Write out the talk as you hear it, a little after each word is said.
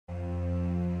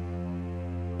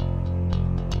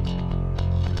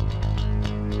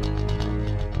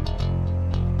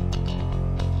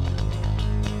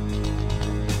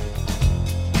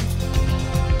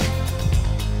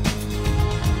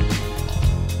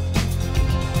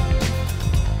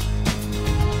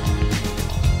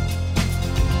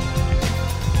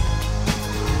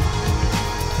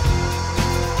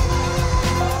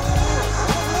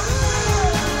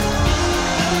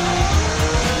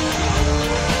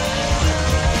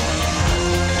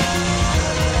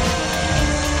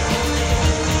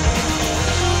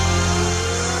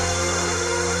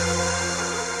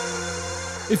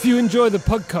If you enjoy the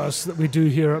podcasts that we do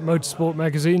here at Motorsport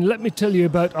Magazine, let me tell you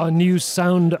about our new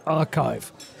sound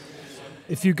archive.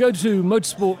 If you go to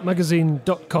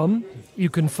motorsportmagazine.com, you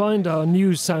can find our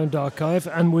new sound archive,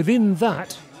 and within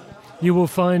that, you will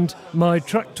find my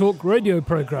Track Talk radio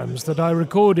programs that I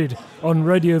recorded on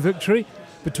Radio Victory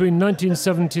between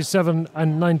 1977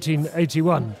 and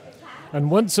 1981.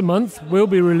 And once a month, we'll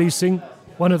be releasing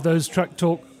one of those Track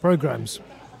Talk programs.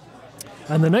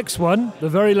 And the next one, the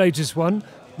very latest one,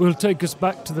 will take us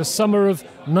back to the summer of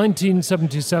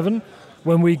 1977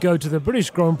 when we go to the British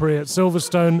Grand Prix at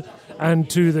Silverstone and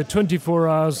to the 24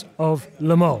 Hours of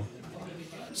Le Mans.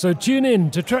 So tune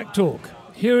in to Track Talk.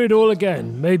 Hear it all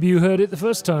again. Maybe you heard it the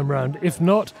first time round. If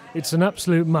not, it's an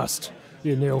absolute must.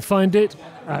 You'll find it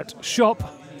at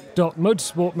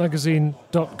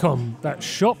shop.motorsportmagazine.com. That's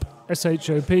shop,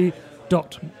 S-H-O-P,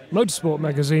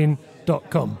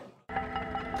 .motorsportmagazine.com.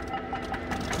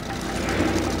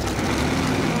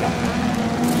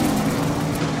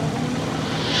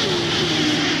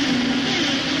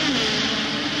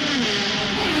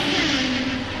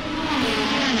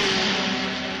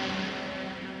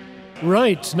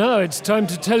 Right, now it's time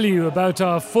to tell you about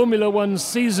our Formula One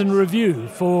season review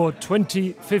for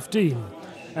 2015.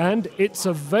 And it's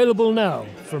available now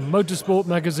from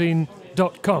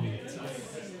motorsportmagazine.com.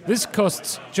 This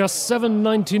costs just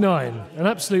 $7.99, an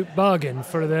absolute bargain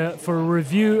for a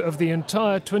review of the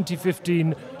entire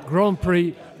 2015 Grand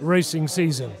Prix racing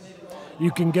season. You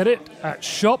can get it at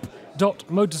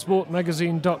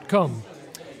shop.motorsportmagazine.com.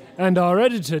 And our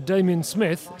editor, Damien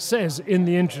Smith, says in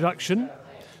the introduction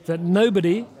that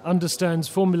nobody understands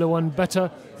Formula One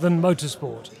better than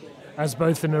motorsport, as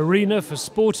both an arena for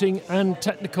sporting and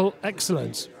technical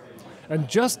excellence. And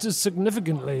just as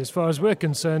significantly, as far as we're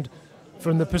concerned,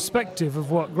 from the perspective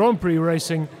of what Grand Prix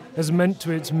racing has meant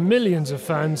to its millions of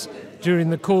fans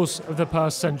during the course of the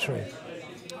past century.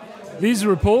 These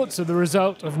reports are the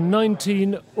result of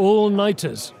 19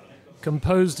 all-nighters,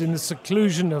 composed in the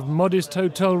seclusion of modest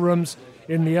hotel rooms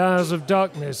in the hours of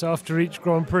darkness after each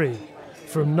Grand Prix,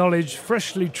 from knowledge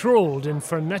freshly trawled in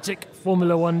frenetic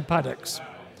Formula One paddocks.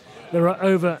 There are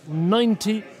over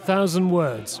 90,000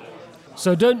 words.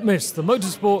 So don't miss the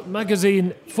Motorsport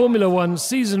Magazine Formula One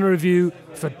season review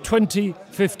for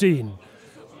 2015.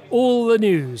 All the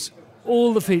news,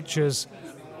 all the features,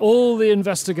 all the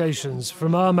investigations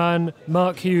from our man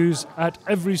Mark Hughes at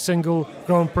every single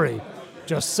Grand Prix.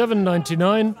 Just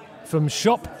 $7.99 from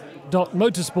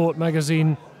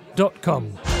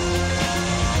shop.motorsportmagazine.com.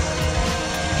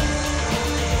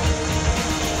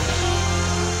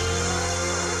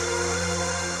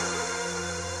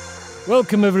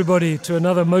 Welcome everybody to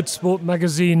another Motorsport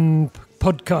Magazine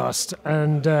podcast,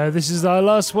 and this is our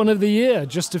last one of the year,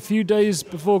 just a few days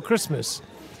before Christmas.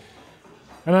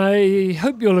 And I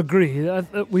hope you'll agree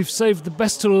that we've saved the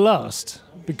best till last,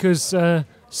 because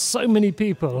so many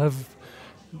people have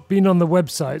been on the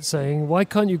website saying, why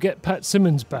can't you get Pat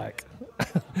Symonds back?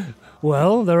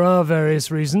 Well, there are various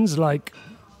reasons, like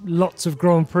lots of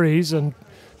Grand Prix and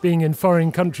being in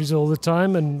foreign countries all the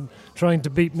time and trying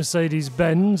to beat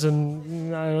Mercedes-Benz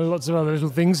and lots of other little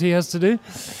things he has to do.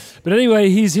 But anyway,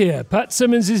 he's here. Pat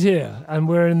Symonds is here, and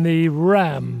we're in the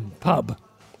Ram pub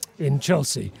in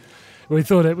Chelsea. We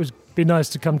thought it would be nice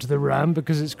to come to the Ram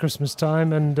because it's Christmas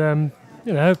time, and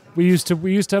we used to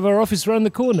have our office around the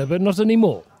corner, but not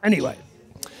anymore. Anyway,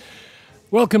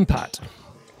 welcome, Pat.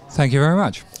 Thank you very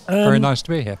much. Very nice to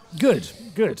be here. Good.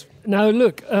 Now,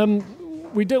 look,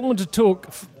 we don't want to talk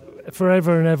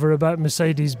forever and ever about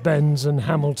Mercedes-Benz and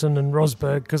Hamilton and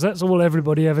Rosberg, because that's all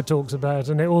everybody ever talks about,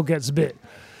 and it all gets a bit...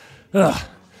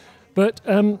 But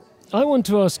I want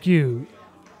to ask you,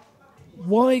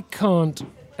 why can't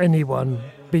anyone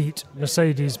beat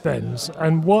Mercedes-Benz,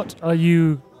 and what are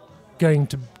you going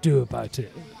to do about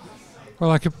it?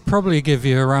 Well, I could probably give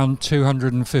you around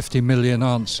 250 million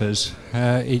answers,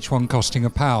 each one costing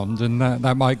 £1, and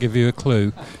that might give you a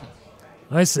clue.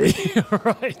 I see.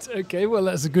 Right. Okay. Well,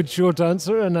 that's a good short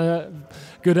answer and a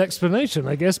good explanation,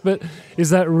 I guess. But is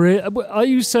that real? Are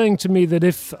you saying to me that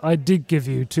if I did give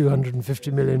you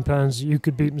 £250 million, you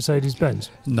could beat Mercedes-Benz?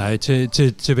 No,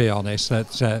 to be honest,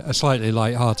 that's a slightly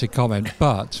light-hearted comment.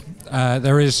 But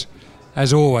there is,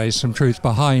 as always, some truth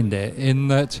behind it, in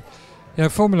that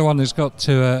Formula One has got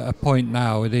to a point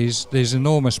now with these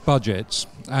enormous budgets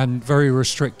and very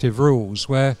restrictive rules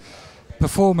where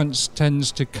performance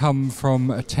tends to come from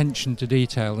attention to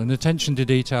detail, and attention to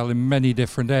detail in many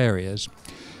different areas.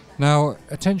 Now,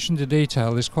 attention to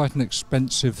detail is quite an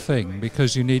expensive thing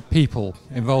because you need people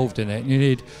involved in it.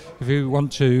 If you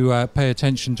want to pay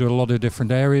attention to a lot of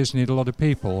different areas, you need a lot of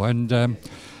people. And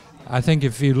I think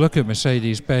if you look at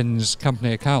Mercedes-Benz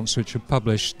company accounts, which were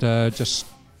published just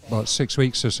 6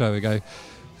 weeks or so ago,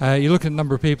 you look at the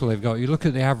number of people they've got, you look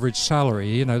at the average salary,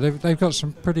 you know, they've got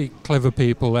some pretty clever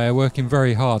people there working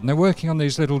very hard, and they're working on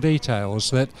these little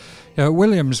details that, you know, at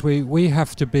Williams we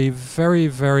have to be very,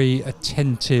 very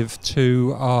attentive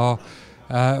to our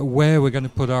where we're going to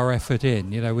put our effort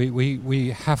in. You know,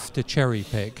 we have to cherry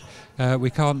pick. We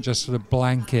can't just sort of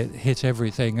blanket hit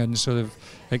everything and sort of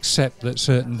accept that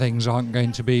certain things aren't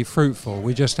going to be fruitful.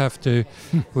 We just have to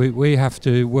we have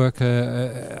to work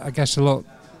I guess a lot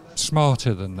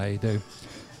smarter than they do.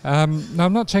 Now,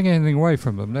 I'm not taking anything away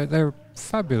from them. They're a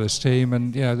fabulous team,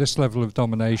 and you know, this level of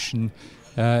domination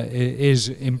is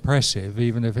impressive,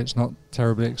 even if it's not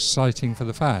terribly exciting for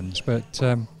the fans. But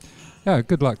yeah,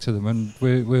 good luck to them, and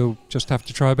we'll just have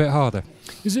to try a bit harder.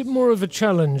 Is it more of a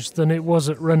challenge than it was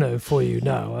at Renault for you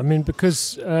now? I mean,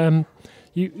 because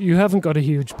you haven't got a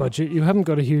huge budget, you haven't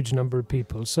got a huge number of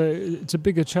people, so it's a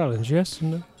bigger challenge, yes?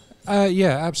 No?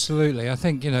 Yeah, absolutely. I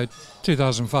think, you know,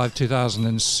 2005,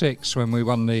 2006, when we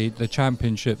won the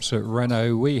championships at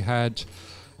Renault, we had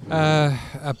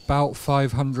about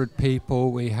 500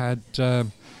 people. We had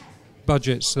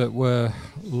budgets that were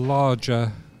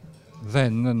larger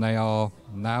then than they are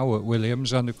now at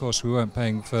Williams, and of course we weren't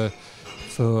paying for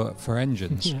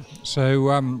engines. Yeah.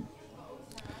 So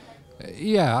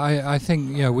yeah, I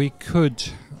think, you know, we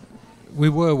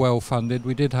were well funded.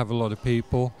 We did have a lot of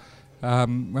people. We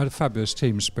had a fabulous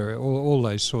team spirit, all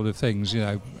those sort of things, you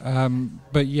know.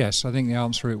 But yes, I think the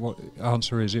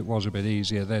answer is it was a bit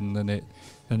easier then than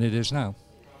it is now.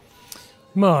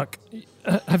 Mark,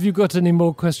 have you got any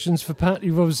more questions for Pat?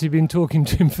 You've obviously been talking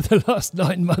to him for the last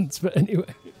 9 months, but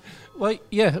anyway. Well,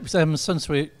 yeah, since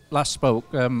we last spoke,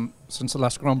 since the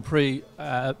last Grand Prix,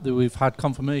 we've had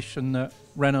confirmation that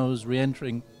Renault's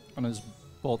re-entering and has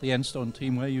bought the Enstone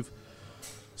team, where you've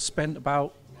spent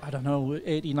about, I don't know,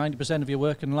 80-90% of your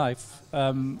working life.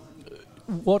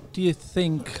 What do you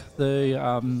think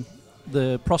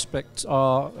the prospects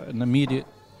are in the immediate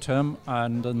term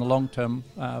and in the long term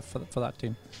for that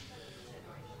team?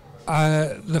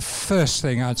 The first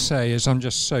thing I'd say is I'm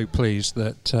just so pleased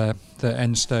that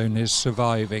Enstone is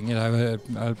surviving. You know,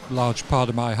 a large part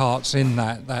of my heart's in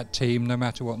that team, no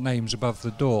matter what name's above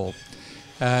the door.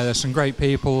 There's some great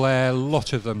people there, a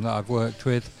lot of them that I've worked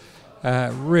with.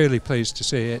 Really pleased to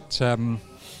see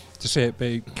it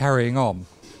be carrying on,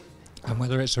 and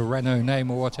whether it's a Renault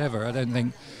name or whatever, I don't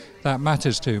think that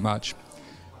matters too much.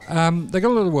 They've got a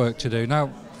lot of work to do.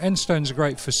 Now, Enstone's a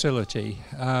great facility.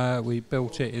 We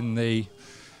built it in the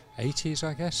 80s,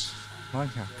 I guess. I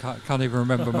can't even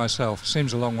remember myself.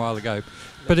 Seems a long while ago.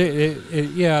 But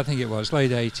yeah, I think it was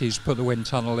late 80s. Put the wind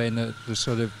tunnel in at the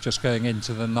sort of just going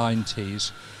into the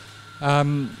 90s. A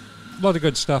lot of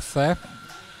good stuff there.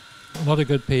 A lot of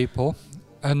good people.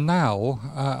 And now,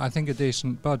 I think a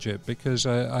decent budget, because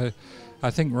I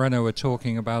think Renault are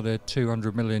talking about a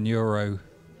 €200 million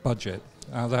budget.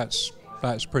 Now that's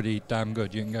pretty damn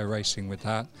good. You can go racing with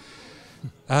that.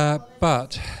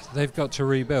 But they've got to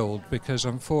rebuild, because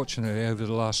unfortunately over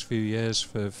the last few years,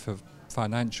 for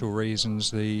financial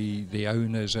reasons, the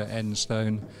owners at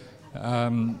Enstone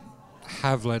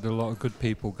have let a lot of good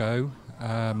people go.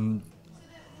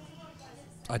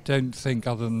 I don't think,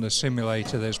 other than the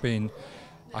simulator,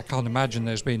 I can't imagine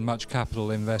there's been much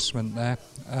capital investment there.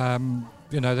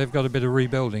 You know, they've got a bit of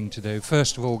rebuilding to do.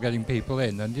 First of all, getting people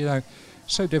in, and you know,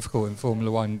 so difficult in Formula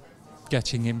One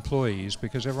getting employees,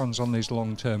 because everyone's on these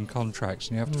long-term contracts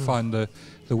and you have to find the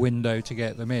window to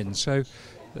get them in. So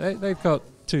they've got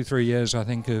 2-3 years, I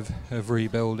think, of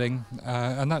rebuilding,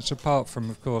 and that's apart from,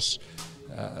 of course,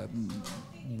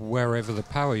 wherever the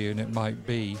power unit might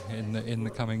be in the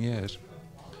coming years.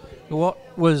 What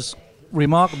was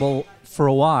remarkable for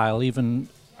a while, even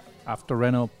after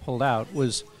Renault pulled out,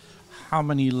 was how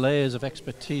many layers of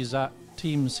expertise that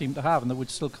teams seem to have, and they would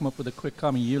still come up with a quick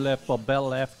comment. You left, Bob Bell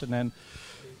left, and then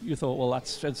you thought, well,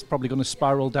 it's probably going to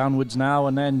spiral downwards now.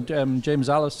 And then James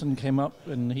Allison came up,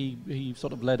 and he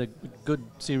sort of led a good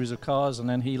series of cars, and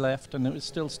then he left, and it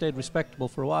still stayed respectable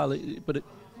for a while.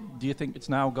 Do you think it's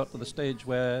now got to the stage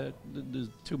where there's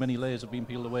too many layers have been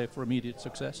peeled away for immediate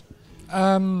success?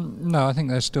 No, I think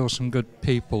there's still some good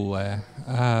people there.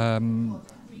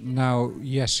 Now,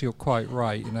 yes, you're quite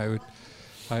right. You know,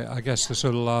 I guess the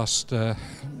sort of last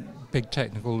big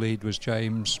technical lead was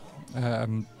James.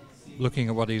 Looking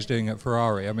at what he's doing at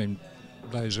Ferrari, I mean,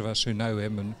 those of us who know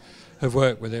him and have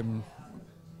worked with him,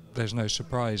 there's no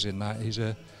surprise in that. He's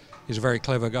a very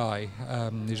clever guy.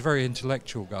 He's a very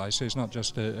intellectual guy. So he's not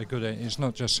just he's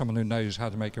not just someone who knows how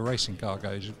to make a racing car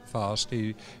go fast.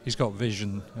 He's got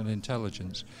vision and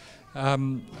intelligence.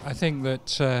 I think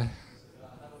that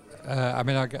I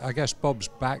mean, I guess Bob's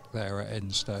back there at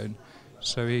Enstone,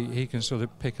 so he can sort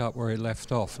of pick up where he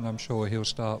left off, and I'm sure he'll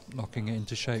start knocking it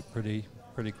into shape pretty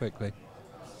quickly.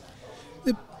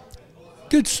 The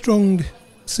good, strong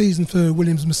season for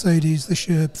Williams Mercedes this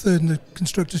year, third in the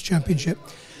Constructors' Championship.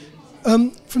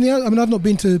 From the I mean, I've not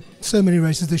been to so many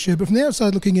races this year, but from the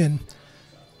outside looking in,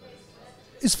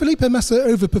 is Felipe Massa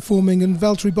overperforming and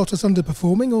Valtteri Bottas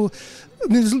underperforming? Or,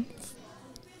 I mean,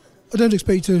 I don't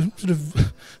expect you to sort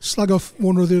of slag off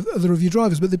one or the other of your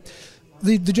drivers, but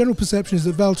the general perception is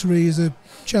that Valtteri is a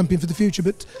champion for the future,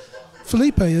 but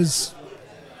Felipe is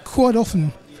quite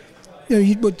often,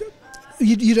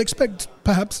 you'd expect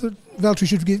perhaps that Valtteri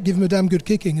should give him a damn good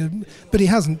kicking, but he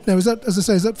hasn't. Now, is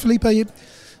that Felipe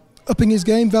upping his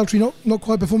game, Valtteri not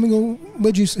quite performing, or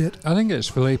where do you see it? I think it's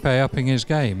Felipe upping his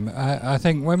game. I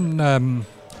think when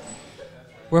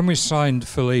we signed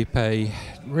Felipe,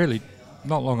 really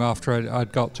not long after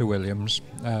I'd got to Williams,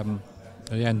 at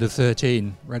the end of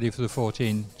 13, ready for the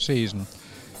 14 season,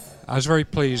 I was very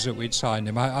pleased that we'd signed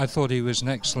him. I thought he was an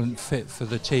excellent fit for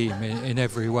the team in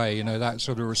every way, that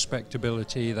sort of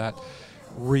respectability, that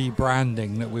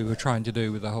rebranding that we were trying to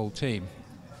do with the whole team.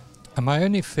 And my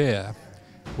only fear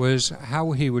was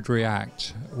how he would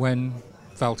react when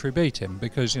Valtteri beat him,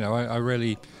 because I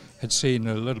really had seen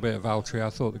a little bit of Valtteri. I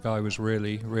thought the guy was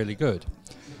really, really good.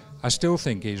 I still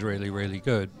think he's really, really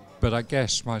good, but I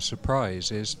guess my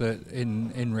surprise is that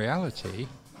in reality,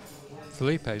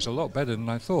 Felipe's a lot better than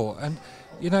I thought. And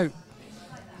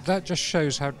that just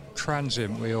shows how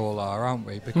transient we all are, aren't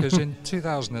we? Because in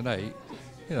 2008,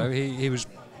 he was,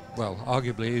 well,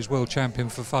 arguably he was world champion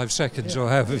for 5 seconds, or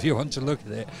however you want to look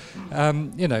at it.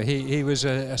 He was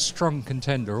a strong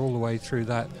contender all the way through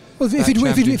that. Well, if he'd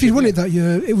won it that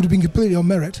year, it would have been completely on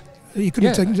merit. He could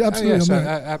have taken it absolutely on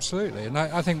merit. Absolutely, and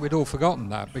I think we'd all forgotten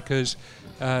that, because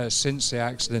since the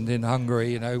accident in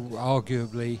Hungary,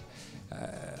 arguably,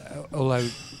 although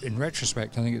in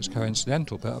retrospect I think it's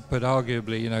coincidental, but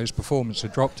arguably, his performance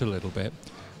had dropped a little bit.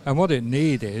 And what it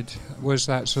needed was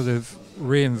that sort of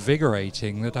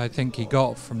reinvigorating that I think he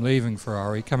got from leaving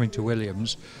Ferrari, coming to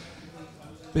Williams,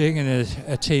 being in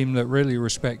a team that really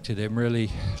respected him,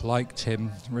 really liked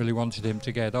him, really wanted him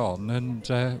to get on.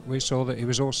 And we saw that he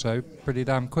was also pretty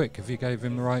damn quick if you gave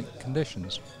him the right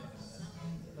conditions.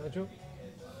 Nigel?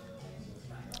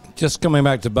 Just coming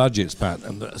back to budgets, Pat,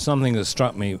 something that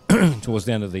struck me towards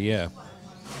the end of the year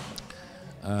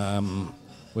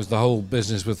was the whole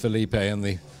business with Felipe and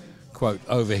the, quote,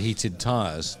 overheated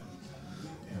tyres,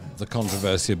 the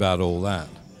controversy about all that.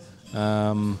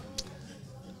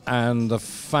 And the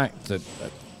fact that,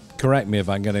 correct me if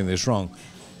I'm getting this wrong,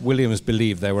 Williams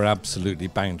believed they were absolutely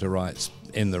bang to rights,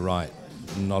 in the right,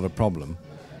 not a problem.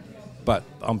 But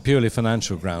on purely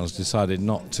financial grounds decided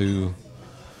not to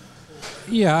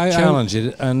challenge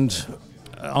it. And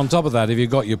on top of that, if you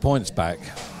got your points back,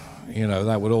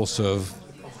 that would also have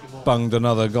bunged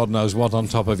another God knows what on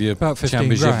top of your about 15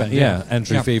 championship grand,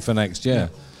 entry fee for next year.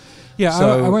 Yeah,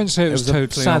 so I won't say it was totally a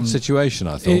sad situation,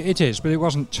 I thought. It is, but it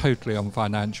wasn't totally on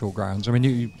financial grounds. I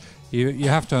mean, you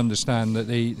have to understand that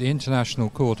the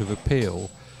International Court of Appeal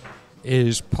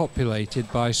is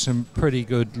populated by some pretty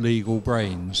good legal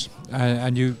brains,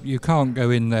 and you can't go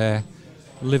in there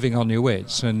living on your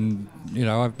wits. And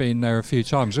I've been there a few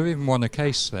times. I've even won a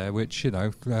case there, which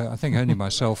I think only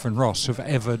myself and Ross have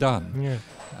ever done. Yeah.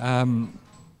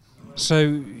 So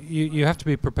you have to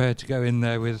be prepared to go in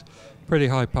there with pretty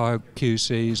high-powered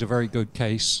QCs, a very good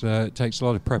case. It takes a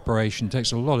lot of preparation,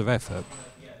 takes a lot of effort.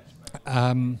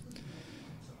 And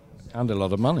a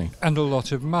lot of money.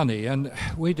 And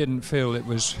we didn't feel it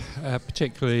was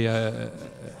particularly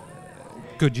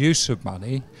good use of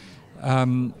money.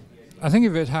 I think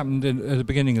if it happened at the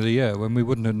beginning of the year, when we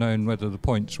wouldn't have known whether the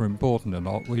points were important or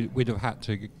not, we'd have had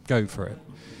to go for it.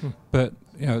 But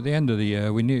at the end of the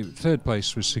year, we knew third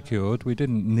place was secured. We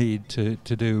didn't need to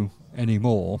do any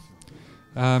more.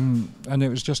 And it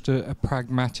was just a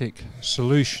pragmatic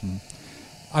solution.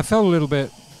 I felt a little bit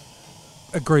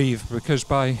aggrieved because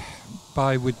by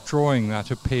withdrawing that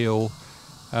appeal,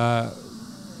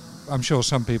 I'm sure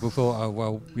some people thought, oh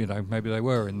well, maybe they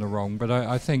were in the wrong. But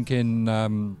I think in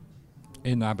Abu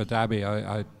Dhabi,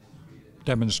 I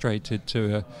demonstrated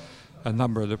to a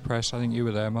number of the press, I think you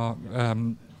were there, Mark,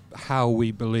 how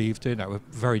we believed a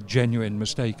very genuine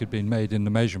mistake had been made in the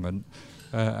measurement.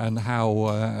 And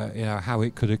how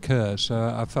it could occur.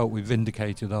 So I felt we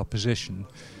vindicated our position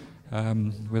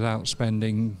without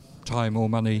spending time or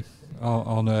money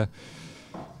on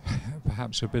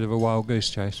perhaps a bit of a wild goose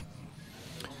chase.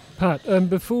 Pat,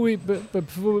 before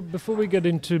we get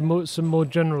into some more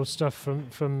general stuff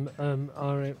from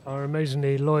our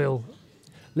amazingly loyal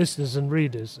listeners and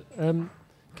readers.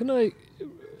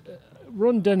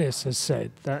 Ron Dennis has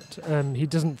said that he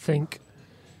doesn't think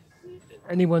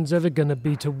anyone's ever going to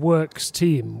beat a works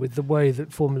team with the way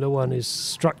that Formula One is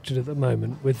structured at the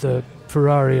moment, with the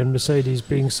Ferrari and Mercedes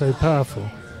being so powerful.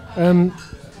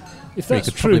 If that's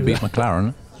you could true, probably beat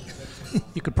McLaren.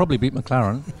 You could probably beat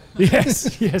McLaren.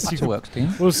 yes, That's a works team.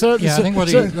 Well, certainly. Yeah, I think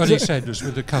what he said was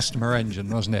with the customer engine,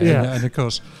 wasn't it? Yeah. And of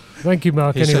course, thank you,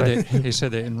 Mark. he Anyway,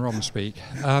 said it in Rom speak.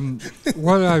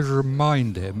 What I would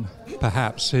remind him,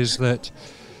 perhaps, is that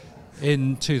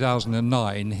in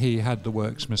 2009 he had the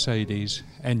works Mercedes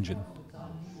engine,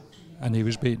 and he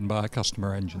was beaten by a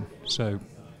customer engine. So,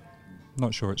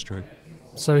 not sure it's true.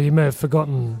 so he may have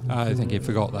forgotten. I think he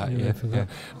forgot that. Yeah.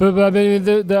 But I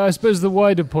mean, I suppose the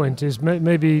wider point is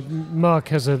maybe Mark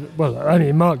has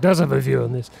Mark does have a view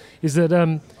on this. Is that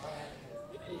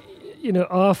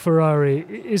our Ferrari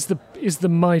is the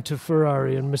might of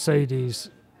Ferrari and Mercedes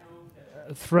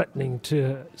threatening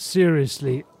to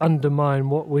seriously undermine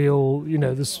what we all,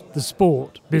 the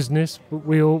sport business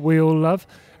we all love.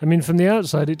 I mean, from the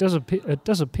outside, it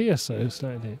does appear so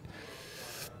slightly.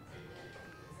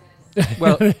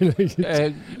 Well,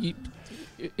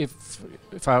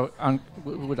 if I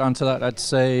would answer that, I'd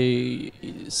say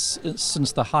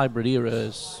since the hybrid era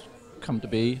has come to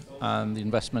be and the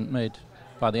investment made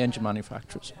by the engine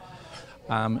manufacturers,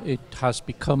 it has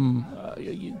become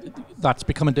that's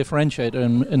become a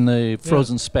differentiator. In the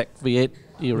frozen spec V8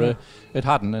 era, it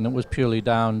hadn't, and it was purely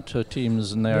down to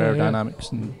teams and their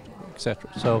aerodynamics and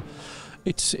etc. So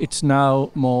it's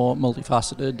now more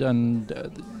multifaceted,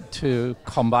 and to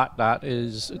combat that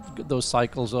is those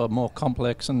cycles are more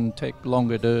complex and take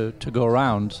longer to go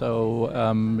around. So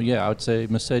I would say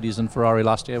Mercedes and Ferrari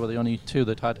last year were the only two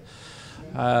that had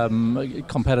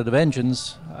competitive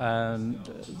engines, and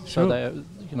so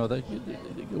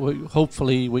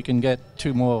hopefully we can get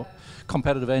two more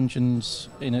competitive engines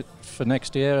in it for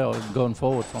next year, or going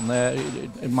forward from there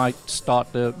it might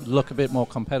start to look a bit more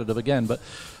competitive again. But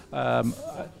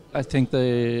I think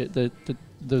the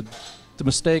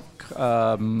mistake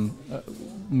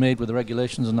made with the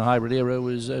regulations in the hybrid era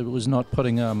was not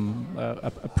putting a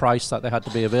price that they had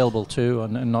to be available to,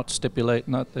 and not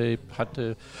stipulating that they had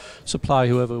to supply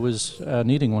whoever was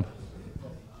needing one. Do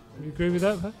you agree with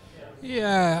that, Pat?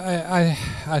 Yeah,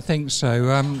 I think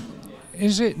so.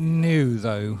 Is it new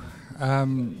though?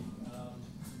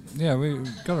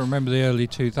 We've got to remember the early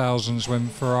 2000s when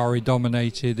Ferrari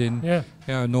dominated in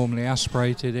normally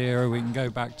aspirated era. We can go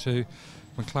back to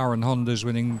McLaren Honda's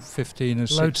winning 15 or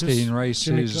 16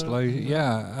 races.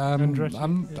 I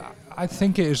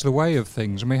think it is the way of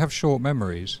things, and we have short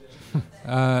memories.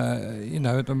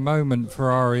 At the moment,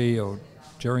 Ferrari, or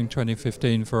during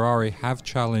 2015, Ferrari have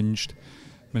challenged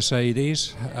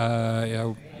Mercedes,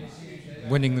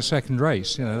 winning the second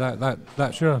race.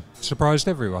 That sure surprised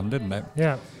everyone, didn't it?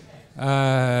 Yeah.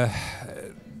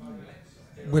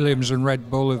 Williams and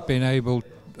Red Bull have been able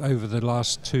over the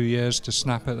last 2 years to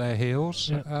snap at their heels.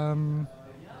 Yeah.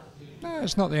 No,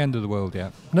 it's not the end of the world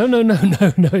yet. No,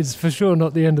 it's for sure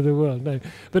not the end of the world. No,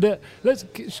 but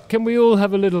can we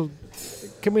have a little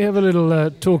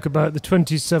talk about the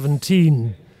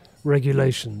 2017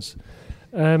 regulations?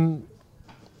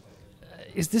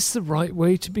 Is this the right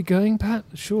way to be going, Pat?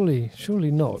 Surely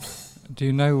not. Do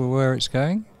you know where it's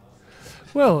going?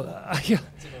 Well, I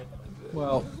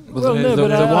don't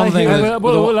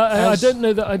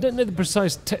know the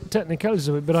precise technicalities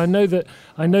of it, but I know that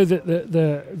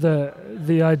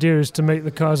the idea is to make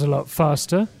the cars a lot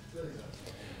faster.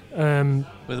 With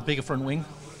a bigger front wing.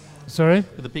 Sorry?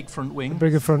 With a big front wing.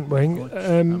 Bigger front wing.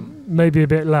 Maybe a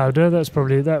bit louder. That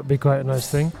would be quite a nice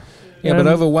thing. Yeah, but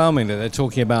overwhelmingly they're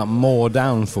talking about more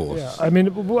downforce. Yeah, I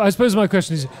mean, I suppose my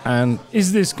question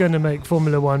is this going to make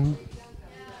Formula One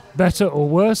better or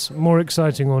worse, more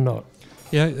exciting or not?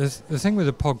 Yeah, the thing with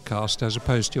a podcast as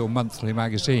opposed to your monthly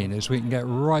magazine is we can get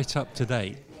right up to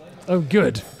date. Oh,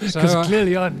 good, because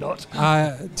clearly I'm not.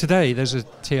 Today there's a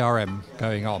TRM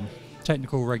going on,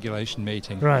 technical regulation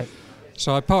meeting. Right.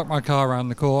 So I parked my car around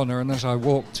the corner, and as I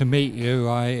walked to meet you,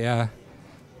 I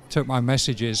took my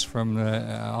messages from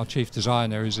our chief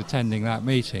designer who's attending that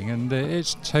meeting, and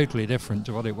it's totally different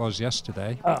to what it was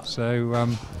yesterday. So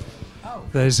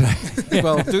there's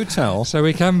well, do tell. So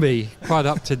we can be quite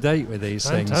up to date with these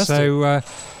Fantastic. things. So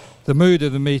the mood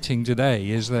of the meeting today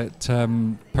is that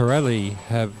Pirelli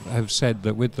have said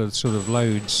that with the sort of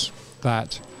loads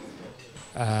that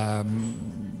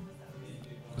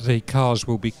the cars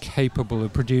will be capable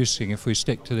of producing if we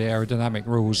stick to the aerodynamic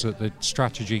rules that the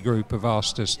strategy group have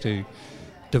asked us to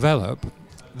develop,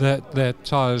 that their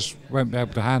tyres won't be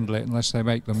able to handle it unless they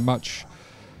make them much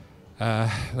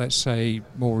let's say,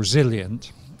 more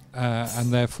resilient,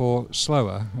 and therefore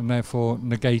slower, and therefore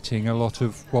negating a lot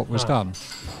of what was done.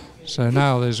 So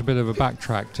now there's a bit of a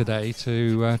backtrack today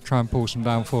to try and pull some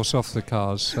downforce off the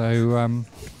cars. So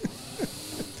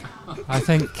I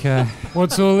think...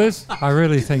 What's all this? I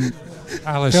really think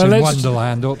Alice in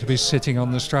Wonderland ought to be sitting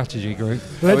on the strategy group.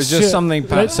 It was just something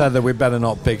Pat said that we better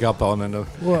not pick up on.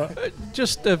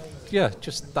 Just that.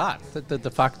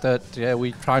 The fact that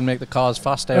we try and make the cars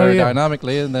fast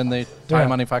aerodynamically, and then the tyre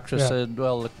manufacturer said,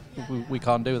 well, we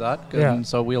can't do that, and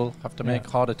so we'll have to make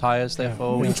harder tyres,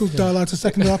 therefore... Which will dial out a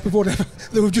second lap of whatever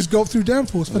that we've just got through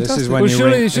downforce. Fantastic.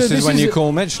 This is when you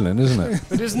call Michelin, isn't it?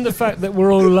 But isn't the fact that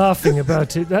we're all laughing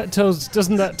about it,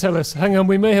 doesn't that tell us, hang on,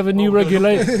 we may have a new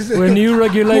regulation? We're new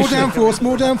regulation.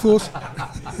 More downforce.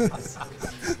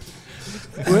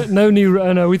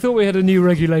 No, we thought we had a new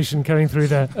regulation coming through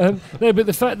there. No, but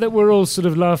the fact that we're all sort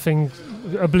of laughing,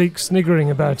 oblique sniggering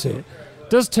about it,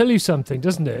 does tell you something,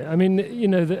 doesn't it? I mean, you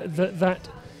know, that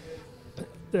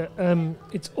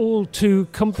it's all too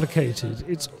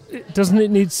complicated. Doesn't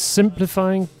it need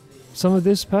simplifying some of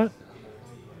this, Pat?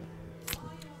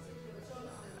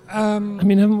 I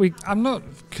mean, haven't we? I'm not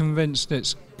convinced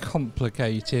it's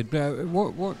complicated.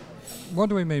 What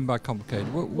do we mean by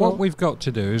complicated? What we've got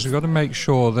to do is we've got to make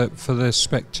sure that for the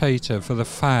spectator, for the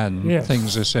fan,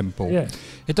 things are simple. Yeah.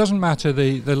 It doesn't matter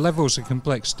the levels of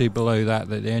complexity below that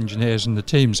the engineers and the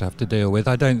teams have to deal with.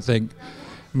 I don't think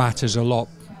matters a lot.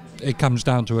 It comes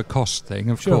down to a cost thing,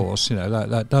 of course. You know,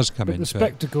 that does come into it. The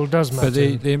spectacle does matter.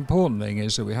 But the important thing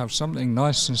is that we have something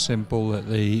nice and simple that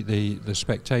the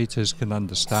spectators can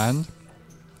understand.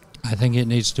 I think it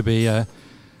needs to be a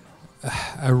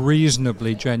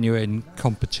reasonably genuine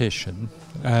competition,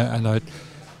 and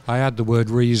I add the word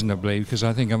reasonably because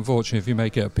I think unfortunately if you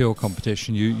make it a pure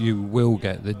competition you will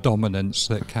get the dominance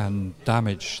that can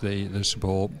damage the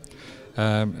sport,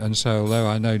 and so although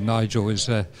I know Nigel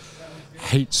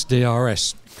hates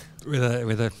DRS with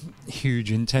a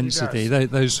huge intensity,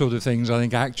 those sort of things I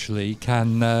think actually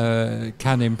can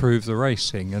improve the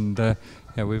racing, and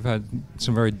we've had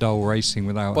some very dull racing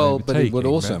without overtaking. But it would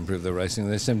also improve the racing.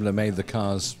 They simply made the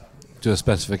cars to a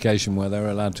specification where they were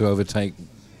allowed to overtake,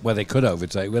 where they could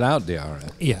overtake without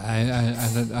DRS. Yeah,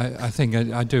 and I think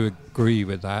I do agree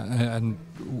with that, and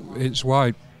it's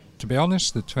why, to be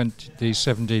honest, the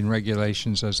 2017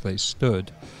 regulations as they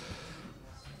stood,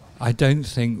 I don't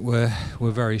think were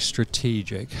very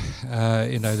strategic.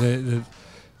 The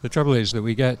trouble is that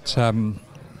we get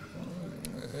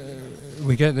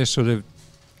this sort of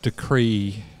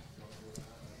decree.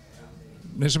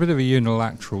 There's a bit of a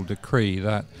unilateral decree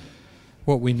that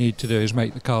what we need to do is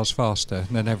make the cars faster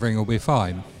and then everything will be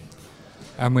fine,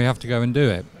 and we have to go and do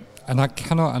it. And I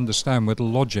cannot understand where the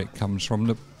logic comes from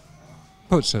that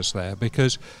puts us there,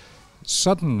 because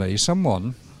suddenly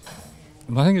someone,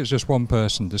 and I think it's just one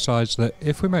person, decides that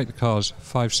if we make the cars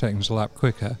 5 seconds a lap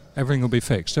quicker, everything will be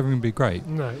fixed, everything will be great.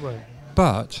 No, it won't.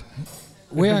 But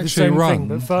we actually run,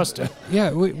 but faster.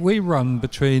 Yeah, we run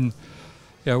between,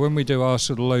 when we do our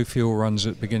sort of low fuel runs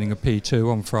at the beginning of P2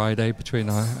 on Friday,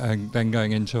 and then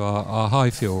going into our high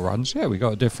fuel runs, we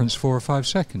got a difference 4 or 5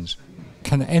 seconds.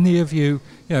 Can any of you,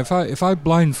 if I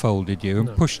blindfolded you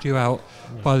and pushed you out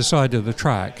by the side of the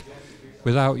track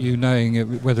without you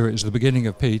knowing whether it was the beginning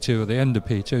of P2 or the end of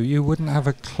P2, you wouldn't have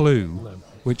a clue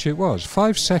which it was.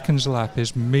 5 seconds a lap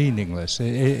is meaningless.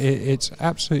 It's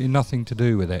absolutely nothing to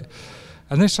do with it.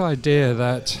 And this idea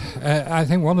that, I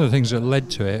think one of the things that led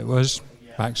to it was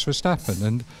Max Verstappen,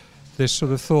 and this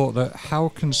sort of thought that how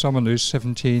can someone who's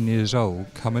 17 years old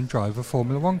come and drive a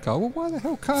Formula 1 car? Well, why the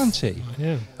hell can't he?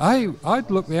 Yeah. I'd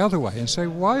look the other way and say,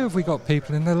 why have we got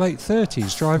people in their late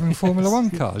 30s driving Formula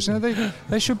 1 cars?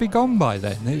 They should be gone by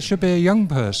then. It should be a young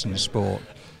person's sport.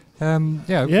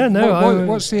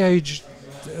 What's the age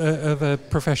of a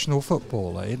professional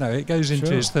footballer? It goes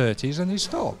into his 30s and he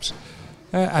stops.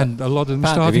 And a lot of them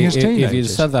starting as teenagers. If you'd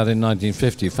said that in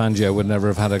 1950, Fangio would never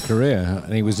have had a career,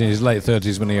 and he was in his late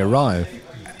 30s when he arrived.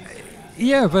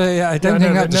 Yeah, but I don't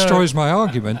think that destroys my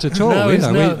argument at all.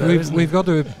 We've got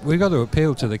to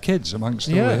appeal to the kids amongst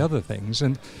all the other things,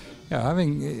 and I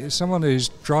mean, someone who's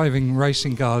driving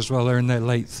racing cars while they're in their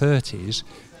late 30s.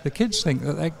 The kids think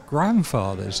that they're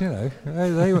grandfathers, They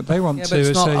want to associate.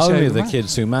 It's not only the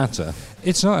kids who matter.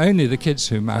 It's not only the kids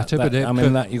who matter, but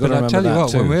I tell you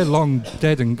what, when we're long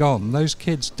dead and gone, those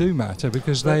kids do matter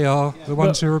because they are the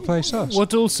ones who replace us.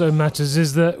 What also matters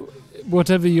is that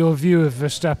whatever your view of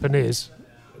Verstappen is,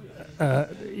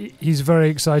 he's very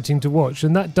exciting to watch,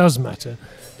 and that does matter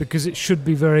because it should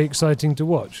be very exciting to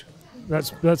watch.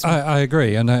 That's. I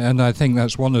agree, and I think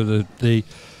that's one of the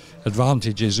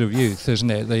advantages of youth, isn't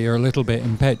it? That you're a little bit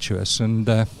impetuous, and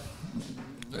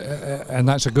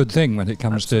that's a good thing when it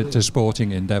comes to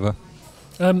sporting endeavour.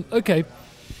 Okay.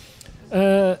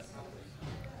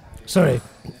 Sorry,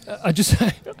 I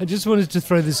just wanted to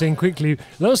throw this in quickly.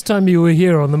 Last time you were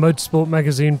here on the Motorsport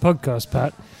Magazine podcast,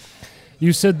 Pat,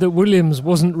 you said that Williams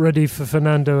wasn't ready for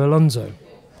Fernando Alonso.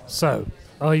 So,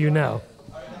 are you now?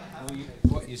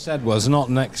 What you said was not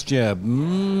next year,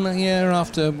 a year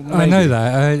after. Maybe. I know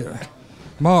that.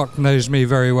 Mark knows me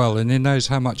very well, and he knows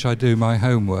how much I do my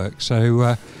homework.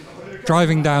 So,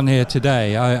 driving down here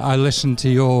today, I listened to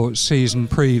your season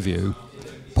preview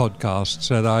podcast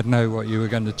so that I'd know what you were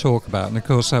going to talk about, and of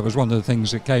course that was one of the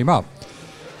things that came up.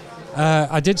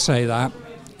 I did say that.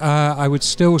 I would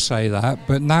still say that,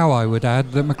 but now I would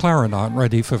add that McLaren aren't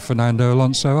ready for Fernando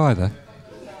Alonso either.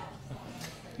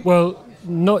 Well,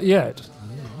 not yet.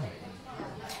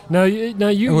 Now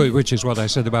you. Which is what I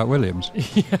said about Williams.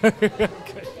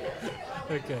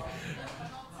 Okay.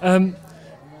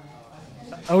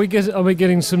 Are we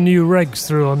getting some new regs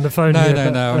through on the phone?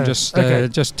 No. I'm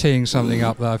just teeing something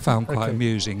up that I found quite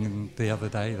amusing the other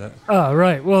day that. Ah,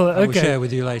 right. Well, okay. I will share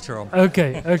with you later on.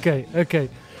 Okay.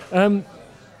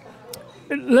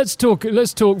 Let's talk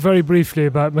very briefly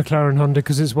about McLaren Honda,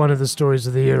 because it's one of the stories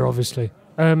of the year, obviously.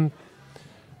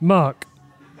 Mark,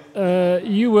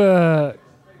 you were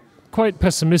quite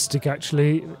pessimistic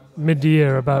actually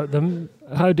mid-year about them.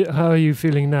 How are you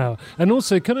feeling now? And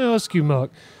also, can I ask you,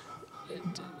 Mark,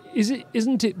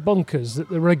 isn't it bonkers that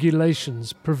the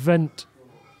regulations prevent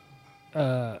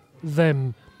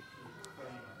them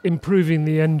improving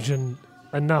the engine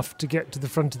enough to get to the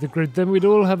front of the grid? Then we'd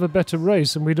all have a better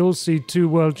race, and we'd all see two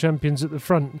world champions at the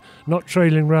front, not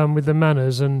trailing around with the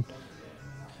manners. And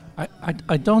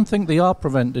I don't think they are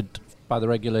prevented by the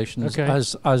regulations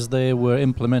as they were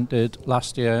implemented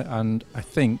last year, and I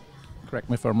think, correct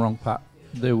me if I'm wrong, Pat,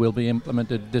 they will be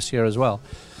implemented this year as well,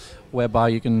 whereby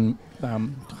you can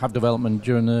have development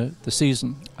during the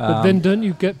season. But then don't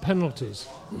you get penalties?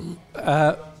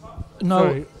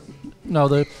 No,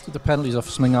 the penalties are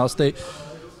for something else.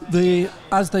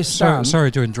 As they stand... Sorry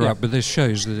to interrupt, but this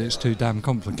shows that it's too damn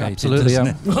complicated, absolutely, doesn't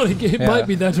it? Well, it might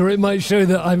be that, or it might show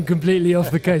that I'm completely off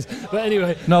the case. But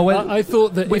anyway, I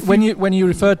thought that... When you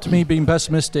referred to me being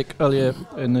pessimistic earlier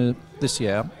in this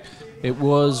year, it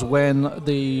was when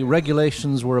the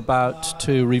regulations were about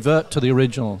to revert to the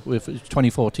original with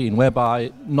 2014,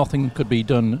 whereby nothing could be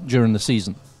done during the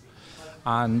season.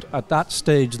 And at that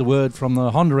stage, the word from the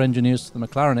Honda engineers to the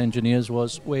McLaren engineers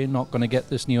was, we're not going to get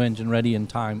this new engine ready in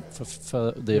time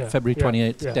for the February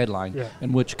 28th deadline,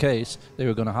 in which case they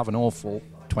were going to have an awful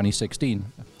 2016,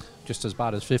 just as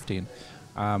bad as 15.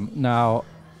 Now,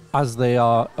 as they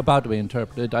are about to be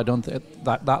interpreted, I don't think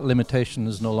that limitation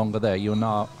is no longer there. You're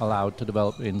now allowed to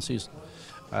develop in season.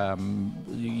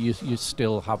 You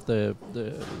still have the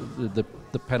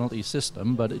penalty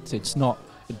system, but it's not.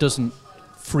 It doesn't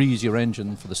freeze your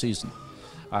engine for the season.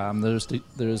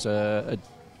 There's an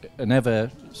ever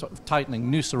sort of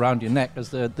tightening noose around your neck as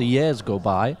the years go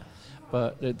by,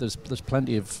 but there's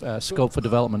plenty of scope for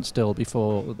development still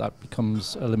before that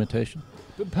becomes a limitation.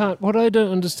 But Pat, what I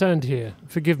don't understand here,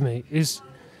 forgive me, is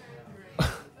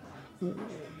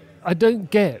I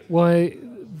don't get why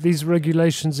these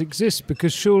regulations exist,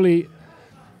 because surely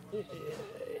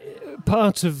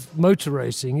part of motor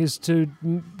racing is to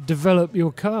develop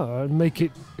your car and make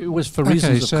it... It was for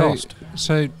reasons of cost.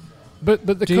 But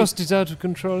the cost is out of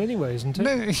control anyway, isn't it?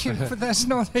 No, but that's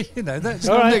not that's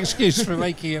not an excuse for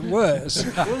making it worse.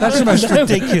 That's the most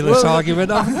ridiculous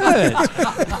argument I've heard.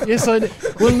 Yes, I know.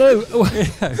 Well, no.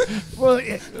 Well,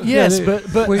 yes,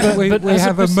 but we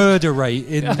have a murder rate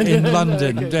in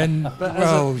London. Okay. Then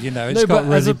it's got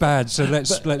really bad. So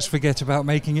let's forget about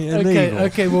making it illegal.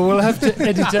 Okay. Well, we'll have to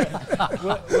edit out.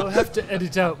 We'll have to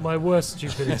edit out my worst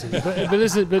stupidity. But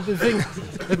listen. But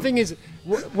the thing is,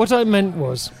 what I meant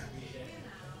was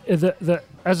that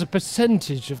as a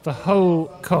percentage of the whole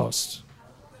cost,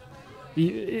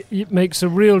 it makes a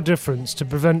real difference to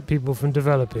prevent people from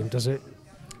developing, does it?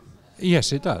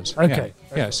 Yes, it does. Okay.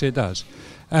 Yes, it does.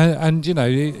 And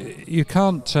you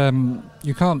can't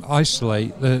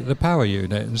isolate the power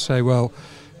unit and say, well,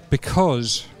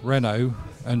 because Renault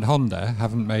and Honda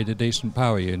haven't made a decent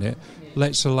power unit,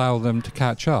 let's allow them to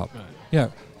catch up. Right.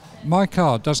 Yeah. My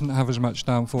car doesn't have as much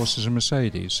downforce as a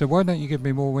Mercedes, so why don't you give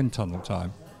me more wind tunnel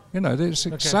time? It's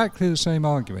exactly the same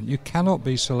argument. You cannot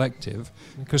be selective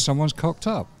because someone's cocked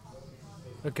up.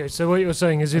 Okay, so what you're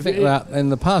saying is I think that in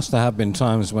the past there have been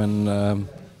times when,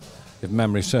 if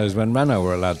memory serves, when Renault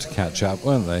were allowed to catch up,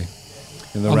 weren't they?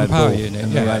 In the On Red the power Bull unit,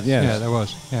 yes. there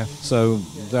was. Yeah. So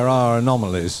there are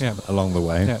anomalies along the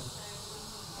way. Yeah.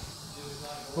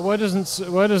 But why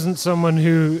doesn't someone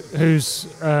who's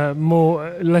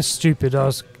less stupid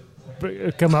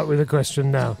come up with a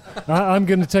question now? I'm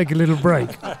going to take a little break,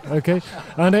 okay?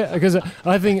 And because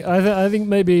I think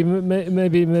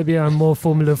maybe I'm more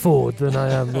Formula Ford than I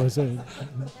am.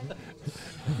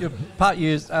 Pat,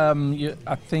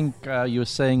 I think you were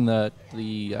saying that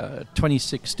the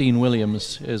 2016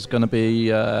 Williams is going to be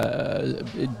a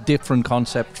different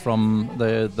concept from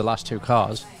the last two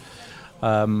cars.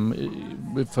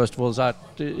 First of all, is that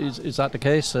the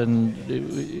case? And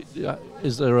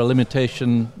is there a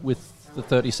limitation with the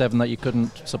 37 that you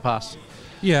couldn't surpass?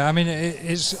 Yeah, I mean,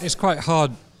 it's quite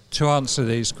hard to answer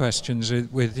these questions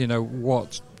with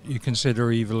what you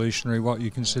consider evolutionary, what you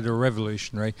consider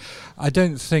revolutionary. I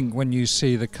don't think when you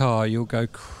see the car you'll go,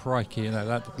 crikey,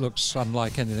 that looks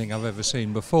unlike anything I've ever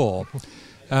seen before.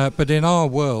 But in our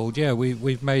world, yeah,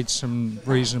 we've made some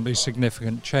reasonably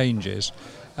significant changes.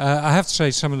 I have to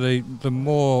say some of the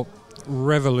more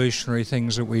revolutionary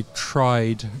things that we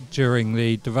tried during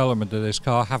the development of this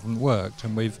car haven't worked,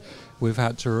 and we've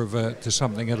had to revert to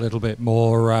something a little bit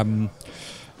more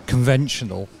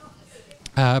conventional.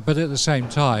 But at the same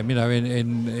time,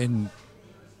 in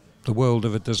the world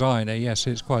of a designer, yes,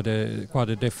 it's quite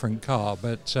a different car.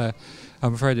 But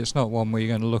I'm afraid it's not one where you're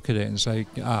going to look at it and say,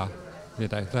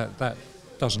 that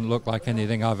doesn't look like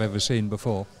anything I've ever seen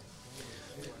before.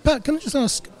 Pat, can I just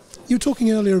ask, you were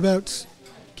talking earlier about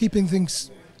keeping things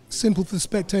simple for the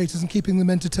spectators and keeping them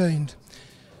entertained.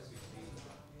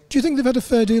 Do you think they've had a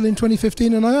fair deal in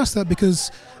 2015? And I ask that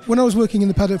because when I was working in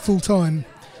the paddock full time,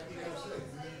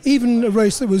 even a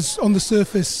race that was on the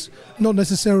surface not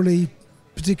necessarily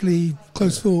particularly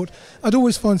close fought, I'd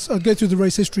go through the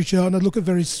race history chart and I'd look at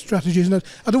various strategies, and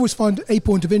I'd always find a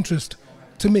point of interest,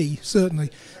 to me, certainly.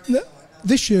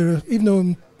 This year, even though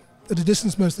I'm at a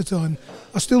distance most of the time,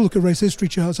 I still look at race history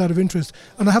charts out of interest,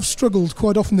 and I have struggled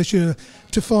quite often this year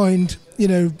to find,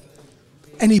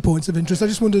 any points of interest. I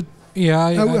just wondered how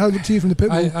it looked to you from the pit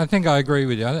wall. I think I agree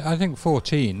with you. I think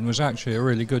 14 was actually a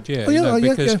really good year.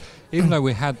 Because even though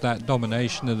we had that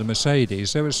domination of the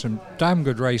Mercedes, there was some damn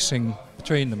good racing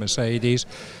between the Mercedes.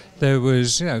 There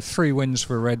was, 3 wins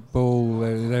for Red Bull.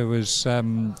 There was,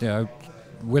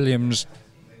 Williams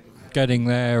getting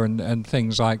there and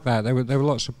things like that. There were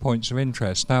lots of points of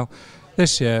interest. Now,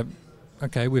 this year,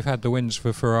 okay, we've had the wins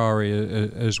for Ferrari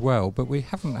as well, but we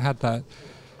haven't had that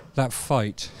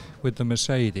fight with the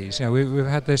Mercedes. We've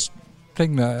had this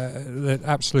thing that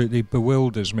absolutely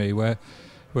bewilders me, where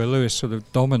Lewis sort of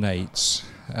dominates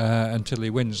until he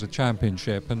wins the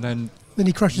championship, and then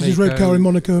he crashes his red car in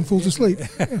Monaco and falls asleep.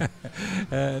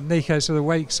 Nico sort of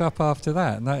wakes up after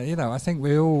that, and I think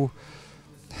we all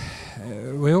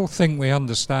think we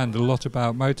understand a lot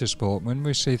about motorsport. When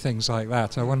we see things like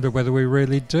that, I wonder whether we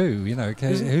really do.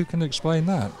 Who can explain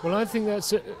that? Well, I think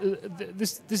that's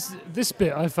this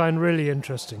bit I find really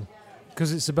interesting,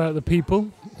 because it's about the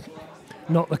people,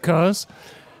 not the cars.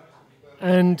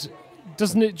 And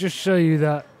doesn't it just show you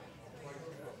that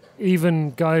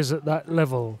even guys at that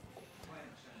level,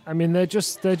 I mean, they're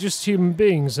just human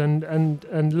beings,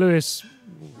 and Lewis,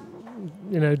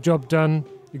 job done,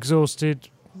 exhausted,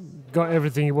 got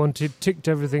everything he wanted, ticked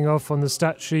everything off on the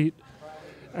stat sheet,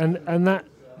 and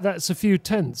that's a few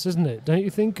tenths, isn't it? Don't you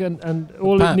think? And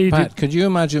all Pat, it needed. Pat, could you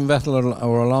imagine Vettel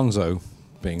or Alonso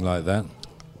being like that?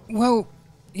 Well,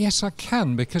 yes, I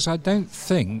can, because I don't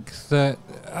think that.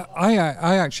 I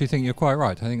actually think you're quite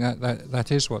right. I think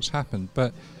that is what's happened,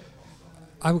 but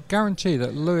I would guarantee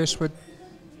that Lewis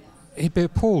he'd be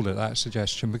appalled at that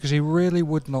suggestion, because he really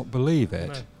would not believe it.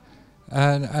 No.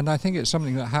 And I think it's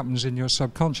something that happens in your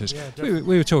subconscious. Yeah,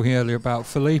 we were talking earlier about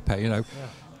Felipe,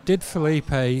 Did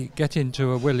Felipe get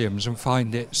into a Williams and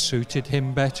find it suited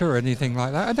him better or anything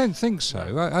like that? I don't think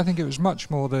so. I think it was much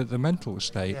more the mental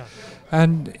state. Yeah.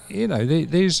 And,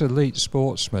 these elite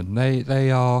sportsmen,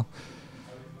 their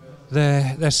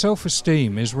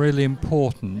self-esteem is really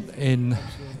important in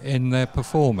their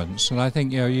performance. And I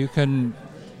think, you can,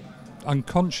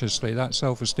 unconsciously, that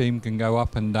self-esteem can go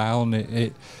up and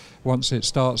down. Once it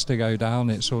starts to go down,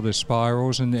 it sort of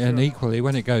spirals, and equally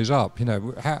when it goes up,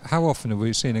 how often have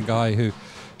we seen a guy who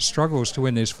struggles to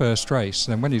win his first race,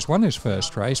 and then when he's won his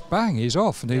first race, bang, he's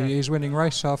off, and he's winning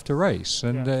race after race,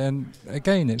 and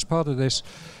again, it's part of this.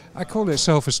 I call it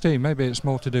self-esteem. Maybe it's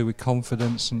more to do with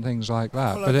confidence and things like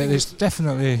that, but it's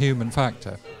definitely a human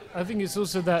factor. I think it's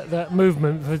also that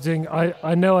movement for saying,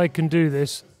 I know I can do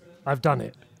this, I've done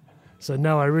it, so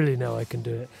now I really know I can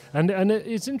do it, and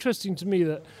it's interesting to me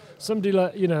that somebody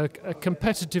like, a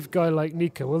competitive guy like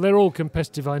Nico, well, they're all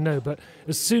competitive, I know, but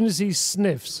as soon as he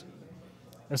sniffs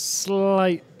a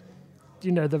slight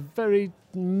the very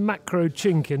macro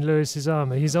chink in Lewis's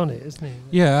armour. He's on it, isn't he?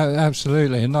 Yeah,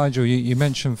 absolutely. And Nigel, you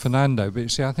mentioned Fernando, but you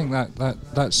see, I think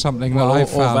that's something that I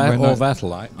found. Or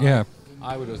Vettel. Yeah.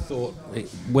 I would have thought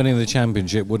winning the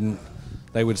championship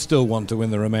they would still want to win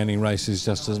the remaining races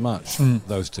just as much,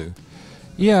 those two.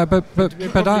 Yeah, but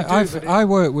I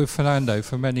worked with Fernando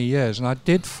for many years, and I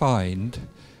did find,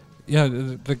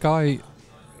 the guy,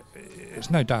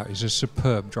 there's no doubt he's a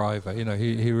superb driver.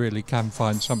 He really can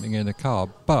find something in a car.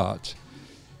 But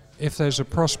if there's a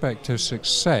prospect of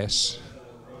success,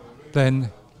 then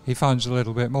he finds a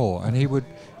little bit more, and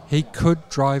he could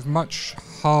drive much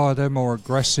harder, more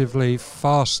aggressively,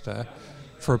 faster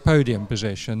for a podium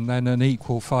position than an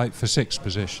equal fight for sixth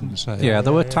position. So. Yeah,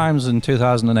 there were times in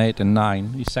 2008 and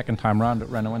 9, his second time round at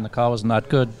Renault, when the car wasn't that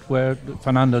good, where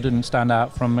Fernando didn't stand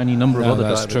out from any number of other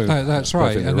drivers. True. That's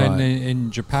right. And right. then in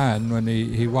Japan, when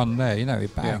he won there,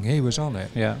 he was on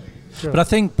it. Yeah. Sure. But I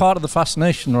think part of the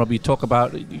fascination, Rob, you talk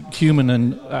about human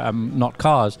and not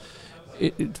cars.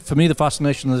 For me, the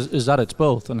fascination is that it's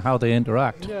both and how they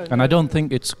interact. I don't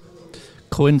think it's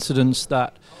coincidence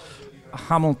that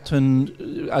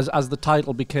Hamilton, as the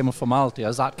title became a formality,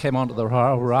 as that came onto the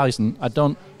horizon, I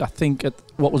think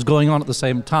what was going on at the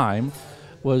same time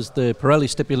was the Pirelli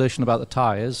stipulation about the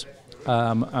tyres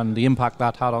and the impact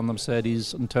that had on the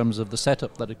Mercedes in terms of the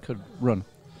setup that it could run.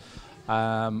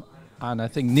 And I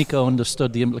think Nico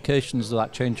understood the implications of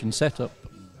that change in setup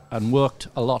and worked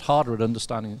a lot harder at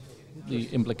understanding the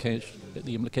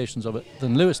implications of it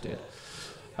than Lewis did.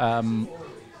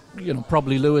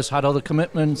 Probably Lewis had other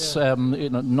commitments,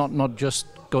 not just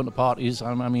going to parties.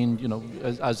 I mean,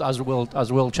 as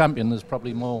world champion, there's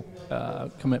probably more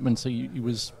commitments he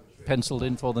was penciled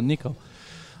in for than Nico.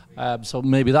 So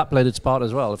maybe that played its part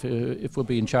as well, if we're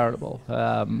being charitable.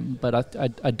 But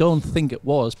I don't think it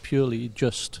was purely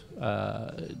just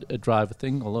a driver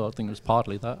thing, although I think it was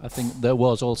partly that. I think there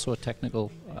was also a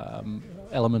technical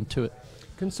element to it.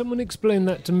 Can someone explain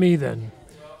that to me then?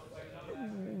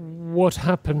 What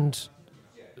happened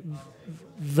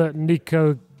that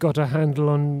Nico got a handle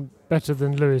on better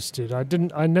than Lewis did? I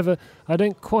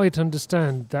don't quite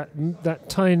understand that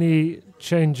tiny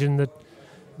change in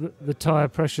the tyre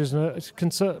pressures.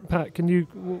 Pat, can you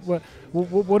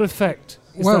what effect?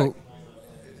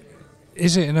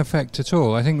 Is it an effect at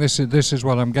all? I think this is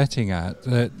what I'm getting at.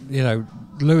 That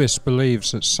Lewis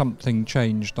believes that something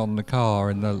changed on the car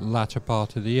in the latter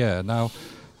part of the year. Now,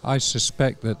 I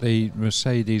suspect that the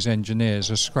Mercedes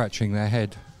engineers are scratching their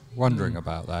head wondering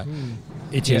about that.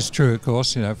 It is true, of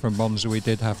course, from Monza we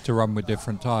did have to run with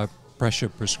different tyre pressure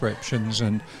prescriptions,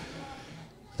 and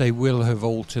they will have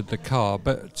altered the car,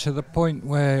 but to the point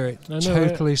where it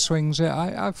totally swings it,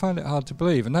 I find it hard to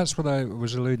believe. And that's what I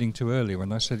was alluding to earlier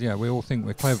when I said, we all think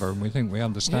we're clever and we think we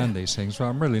understand these things, but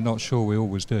I'm really not sure we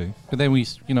always do. But then we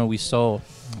saw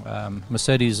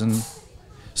Mercedes in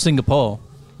Singapore,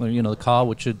 the car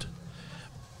which had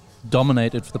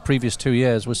dominated for the previous 2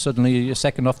 years was suddenly a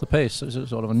second off the pace. It was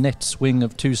sort of a net swing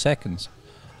of 2 seconds,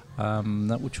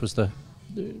 which was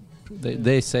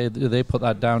they say they put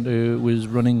that down to it was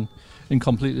running in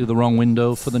completely the wrong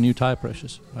window for the new tyre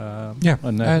pressures. And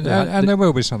there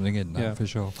will be something in that for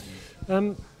sure.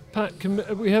 Pat,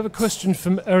 we have a question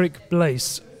from Eric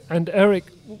Blaise, and Eric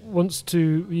wants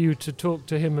you to talk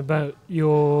to him about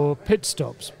your pit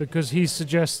stops, because he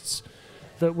suggests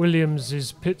that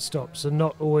Williams' pit stops are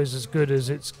not always as good as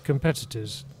its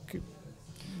competitors.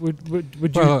 Would you?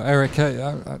 Well, Eric,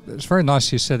 it's very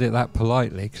nice you said it that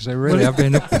politely, because they really have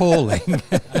been appalling.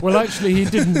 Well, actually, he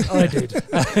didn't. I did.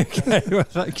 Okay, well,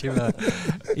 thank you for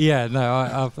that. Yeah, no,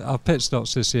 our pit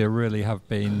stops this year really have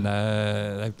been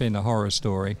they've been a horror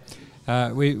story.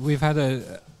 We've had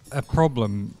a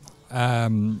problem.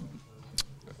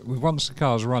 Once the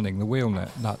car's running, the wheel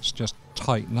nuts just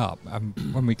tighten up, and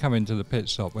when we come into the pit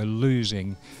stop, we're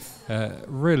losing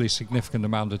really significant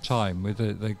amount of time with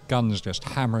the guns just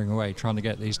hammering away trying to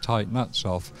get these tight nuts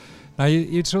off. Now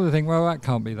you'd sort of think, well, that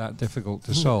can't be that difficult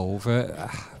to solve.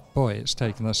 Boy, it's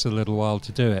taken us a little while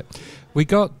to do it. We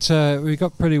got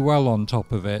pretty well on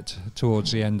top of it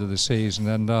towards the end of the season,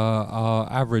 and our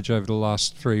average over the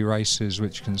last 3 races,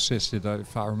 which consisted,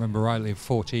 if I remember rightly, of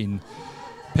 14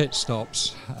 pit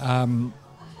stops,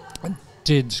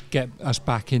 did get us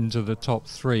back into the top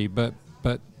 3, but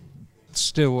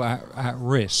still at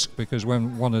risk, because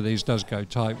when one of these does go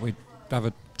tight, we'd have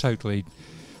a totally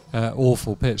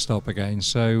awful pit stop again.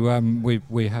 So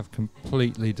we have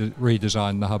completely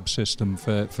redesigned the hub system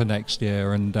for next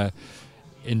year, and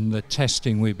in the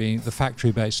testing the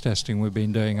factory-based testing we've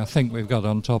been doing, I think we've got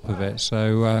on top of it.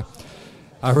 So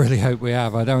I really hope we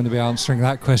have. I don't want to be answering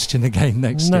that question again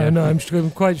next year. No,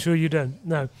 I'm quite sure you don't.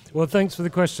 No. Well, thanks for the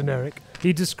question, Eric.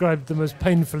 He described them as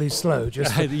painfully slow,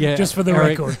 just for the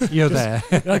Eric, record. You're there.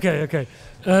 Okay.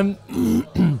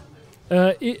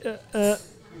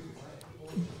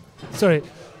 Sorry,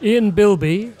 Ian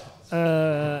Bilby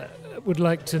would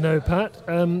like to know, Pat,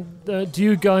 do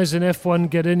you guys in F1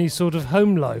 get any sort of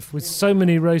home life with so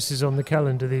many races on the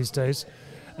calendar these days?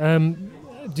 Do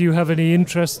you have any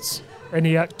interests,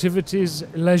 any activities,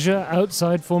 leisure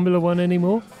outside Formula One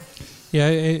anymore? Yeah,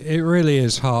 it really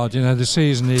is hard. You know, the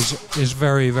season is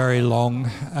very, very long.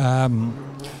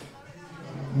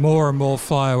 More and more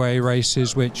flyaway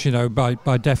races, which, you know,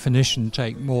 by definition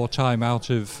take more time out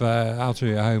of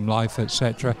your home life,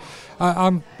 etc.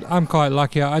 I'm quite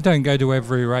lucky. I don't go to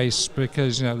every race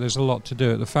because, you know, there's a lot to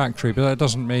do at the factory, but that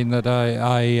doesn't mean that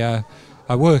I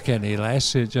work any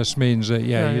less. It just means that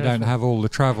you don't have all the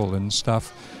travel and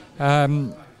stuff.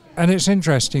 And it's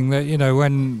interesting that, you know,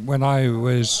 when I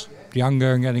was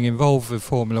younger and getting involved with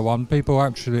Formula One, people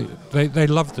actually they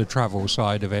loved the travel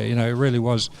side of it. You know, it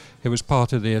was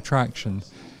part of the attraction.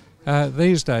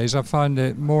 These days I find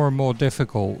it more and more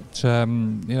difficult, you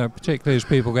know, particularly as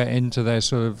people get into their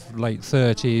sort of late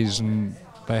 30s and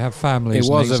they have families.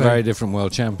 It was a very different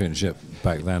World Championship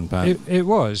back then, Pat. It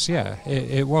was, yeah.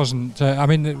 It wasn't. I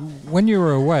mean, when you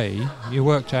were away, you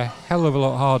worked a hell of a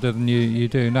lot harder than you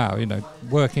do now. You know,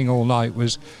 working all night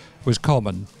was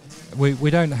common.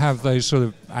 We don't have those sort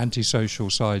of antisocial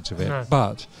sides of it,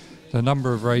 but the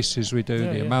number of races we do,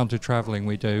 the amount of travelling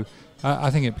we do, I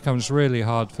think it becomes really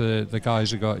hard for the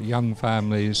guys who've got young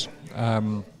families,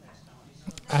 and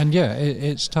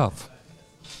it's tough.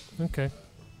 Okay.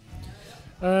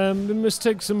 We must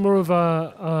take some more of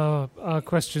our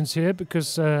questions here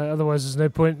because otherwise there's no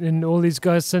point in all these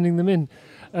guys sending them in.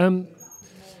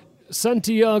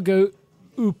 Santiago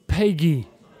Upegi,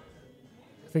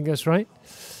 I think that's right,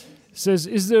 says,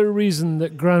 is there a reason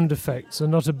that ground effects are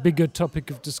not a bigger topic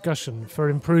of discussion for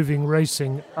improving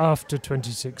racing after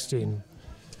 2016?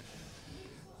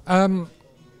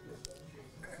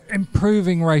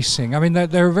 Improving racing. I mean,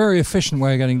 they're a very efficient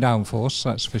way of getting downforce,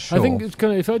 that's for sure. I think it's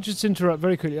kind of, if I just interrupt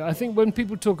very quickly, I think when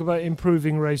people talk about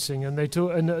improving racing and they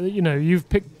talk, and you know,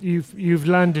 you've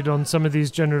landed on some of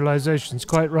these generalizations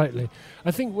quite rightly.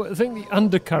 I think the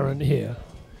undercurrent here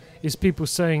is people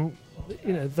saying,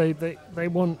 you know, they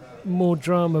want more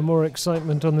drama, more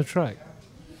excitement on the track.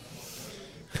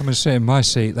 Come and sit in my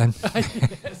seat then. I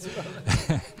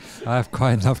have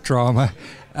quite enough drama.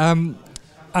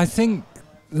 I think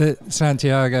that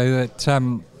Santiago,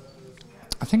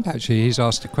 I think actually he's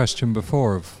asked a question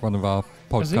before of one of our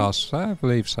podcasts. I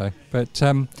believe so. But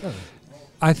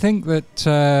I think that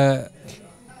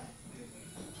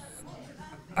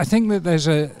there's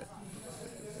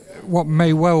what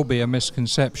may well be a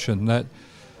misconception that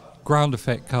ground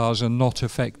effect cars are not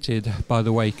affected by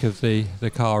the wake of the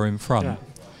car in front. Yeah.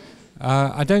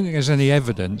 I don't think there's any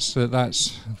evidence that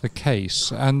that's the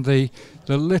case, and the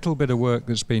little bit of work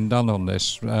that's been done on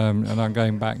this, and I'm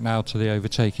going back now to the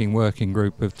overtaking working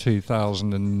group of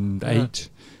 2008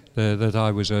 that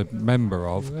I was a member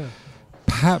of,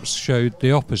 perhaps showed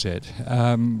the opposite.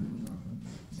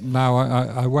 Now,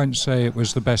 I won't say it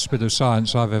was the best bit of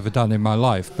science I've ever done in my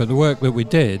life, but the work that we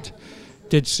did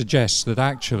suggest that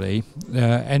actually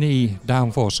any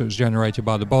downforce that was generated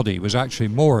by the body was actually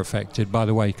more affected by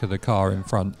the wake of the car in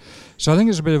front. So I think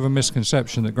it's a bit of a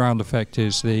misconception that ground effect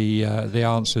is the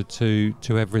answer to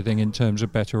everything in terms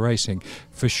of better racing.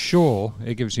 For sure,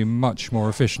 it gives you much more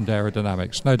efficient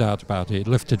aerodynamics, no doubt about it.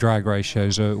 Lift-to-drag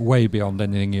ratios are way beyond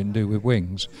anything you can do with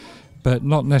wings, but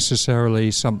not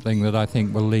necessarily something that I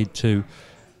think will lead to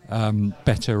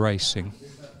better racing.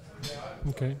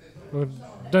 Okay. Well,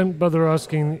 don't bother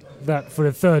asking that for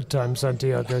a third time,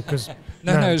 Santiago, because...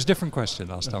 No, it was a different question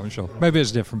last time, I'm sure. Maybe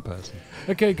it's a different person.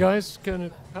 Okay, guys,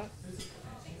 Pat?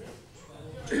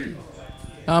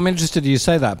 I'm interested you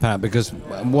say that, Pat, because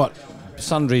what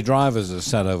sundry drivers have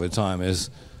said over time is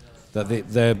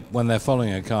that when they're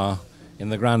following a car in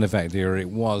the ground effect era, it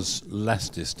was less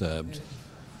disturbed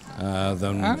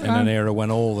than in an era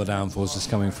when all the downforce is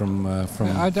coming from wings.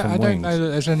 I don't know that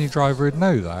there's any driver who'd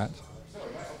know that.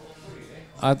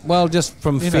 Well, just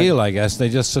from feel, I guess. They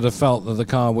just sort of felt that the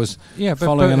car was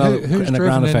following another in a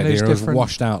ground effect era, was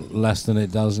washed out less than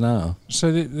it does now.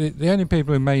 So the only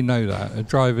people who may know that are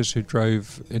drivers who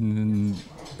drove in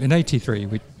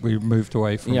 '83. We moved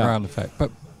away from ground effect, but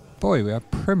boy, we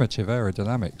had primitive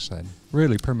aerodynamics then.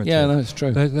 Really primitive. Yeah, no, it's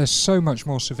true. They're so much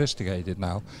more sophisticated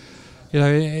now. You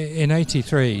know, in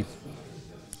 '83,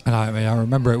 and I mean I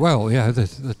remember it well. Yeah,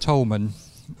 the Tolman.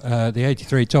 The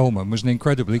 '83 Tolman was an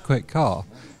incredibly quick car,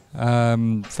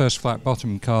 first flat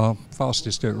bottom car,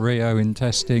 fastest at Rio in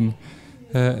testing,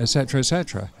 etc.,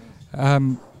 etc.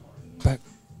 But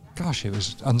gosh, it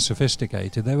was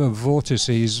unsophisticated. There were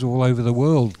vortices all over the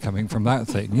world coming from that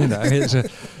thing, you know.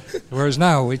 Whereas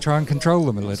now we try and control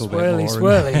them a little bit more.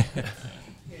 Swirly.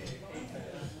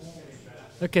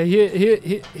 Okay,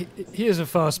 here's a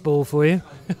fastball for you.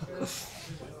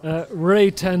 Ray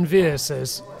Tanvir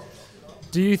says,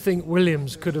 do you think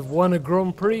Williams could have won a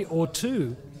Grand Prix or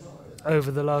two over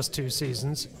the last 2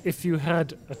 seasons if you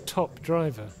had a top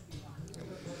driver?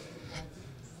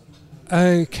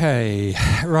 Okay,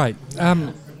 right.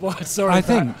 What? Sorry, I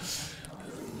Pat. think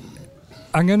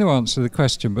I'm going to answer the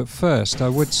question, but first I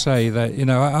would say that, you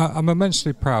know, I'm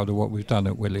immensely proud of what we've done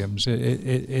at Williams.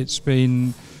 It's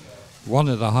been one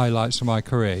of the highlights of my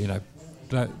career, you know,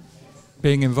 that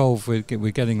being involved with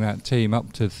getting that team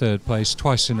up to third place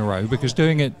twice in a row, because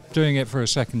doing it for a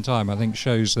second time, I think,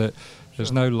 shows that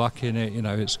there's no luck in it. You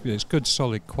know, it's good,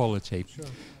 solid quality. Sure.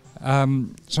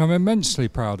 So I'm immensely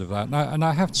proud of that, and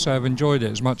I have to say I've enjoyed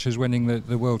it as much as winning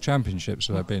the World Championships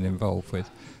that I've been involved with.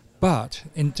 But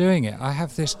in doing it, I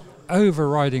have this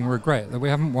overriding regret that we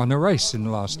haven't won a race in the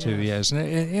last 2 years, and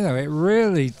it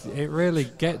really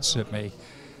gets at me.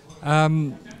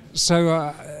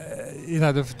 You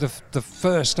know, the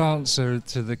first answer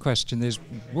to the question is,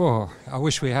 whoa, I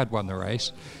wish we had won the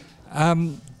race.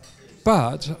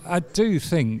 But I do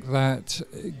think that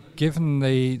given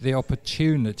the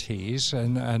opportunities,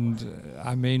 and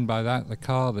I mean by that the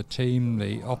car, the team,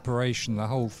 the operation, the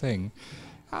whole thing,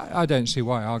 I don't see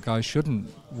why our guys shouldn't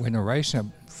win a race.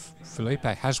 Now, Felipe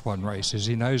has won races,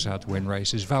 he knows how to win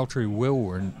races. Valtteri will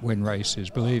win races,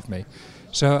 believe me.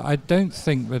 So I don't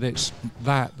think that it's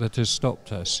that has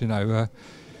stopped us. You know,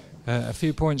 a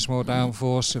few points more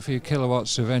downforce, a few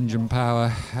kilowatts of engine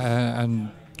power,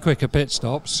 and quicker pit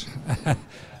stops,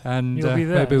 and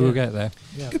maybe we'll get there.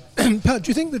 Yeah. Pat, do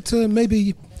you think that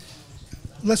maybe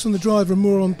less on the driver and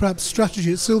more on perhaps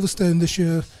strategy at Silverstone this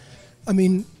year? I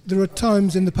mean, there are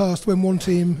times in the past when one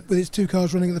team, with its 2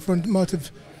 cars running at the front, might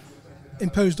have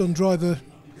imposed on driver.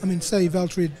 I mean, say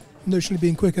Valtteri notionally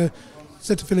being quicker,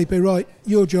 said to Felipe, right,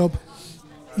 your job,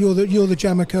 you're the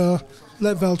jammer car,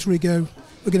 let Valtteri go,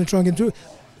 we're going to try and get him through.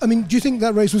 I mean, do you think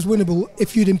that race was winnable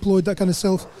if you'd employed that kind of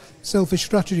selfish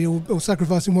strategy, or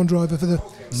sacrificing one driver for the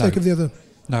sake of the other?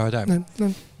 No, I don't.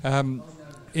 No.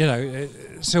 You know,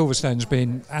 Silverstone's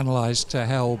been analysed to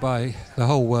hell by the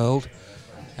whole world,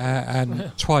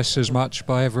 and twice as much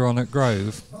by everyone at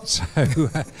Grove. So,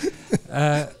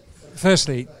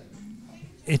 firstly,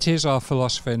 it is our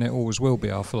philosophy, and it always will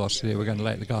be our philosophy, we're going to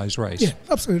let the guys race. Yeah,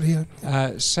 absolutely.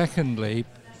 Yeah. Secondly,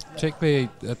 particularly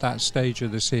at that stage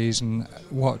of the season,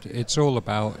 what it's all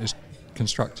about is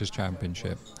Constructors'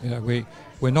 Championship. You know,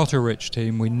 we're not a rich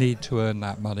team. We need to earn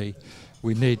that money.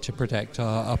 We need to protect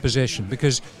our position,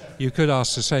 because you could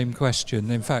ask the same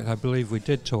question. In fact, I believe we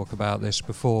did talk about this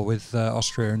before with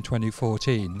Austria in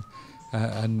 2014,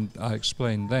 and I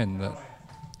explained then that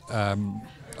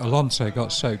Alonso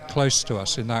got so close to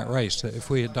us in that race that if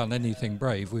we had done anything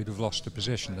brave, we'd have lost a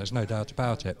position. There's no doubt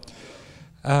about it.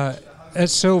 At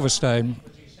Silverstone,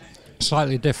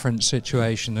 slightly different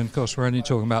situation, and of course we're only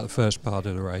talking about the first part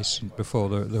of the race before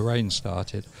the rain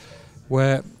started,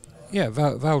 where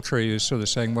Valtteri was sort of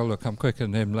saying, well, look, I'm quicker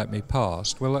than him, let me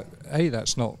pass. Well, A,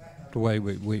 that's not the way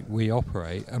we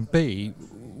operate, and B,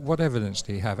 what evidence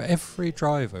do you have? Every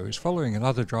driver who's following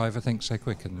another driver thinks they're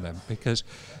quicker than them, because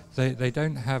they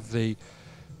don't have the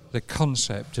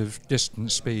concept of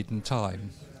distance, speed and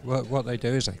time. What they do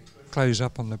is they close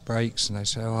up on the brakes and they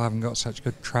say, oh, I haven't got such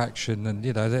good traction, and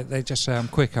you know, they just say, I'm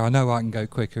quicker, I know I can go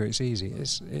quicker, it's easy.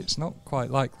 It's not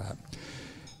quite like that.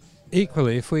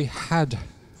 Equally, if we had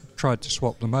tried to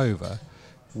swap them over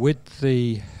with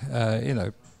the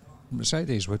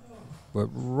Mercedes were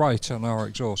right on our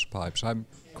exhaust pipes. I'm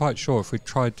quite sure if we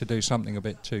tried to do something a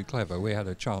bit too clever, we had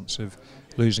a chance of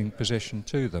losing position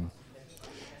to them.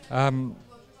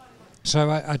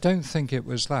 So I don't think it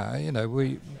was that. You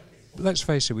know, let's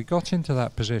face it, we got into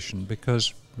that position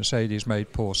because Mercedes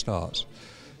made poor starts.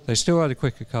 They still had a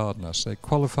quicker car than us. They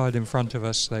qualified in front of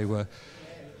us. They were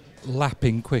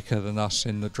lapping quicker than us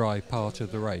in the dry part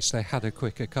of the race. They had a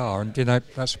quicker car, and you know,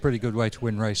 that's a pretty good way to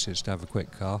win races, to have a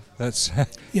quick car. That's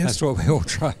that's what we all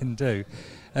try and do.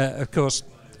 Of course,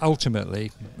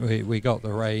 ultimately we got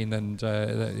the rain, and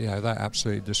you know, that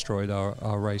absolutely destroyed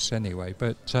our race anyway.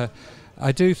 But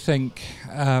I do think,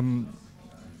 and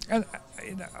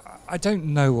I don't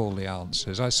know all the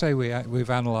answers. I say we've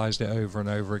analysed it over and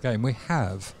over again. We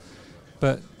have,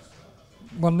 but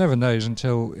one never knows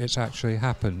until it's actually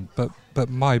happened. But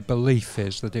my belief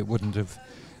is that it wouldn't have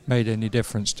made any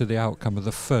difference to the outcome of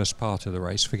the first part of the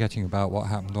race, forgetting about what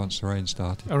happened once the rain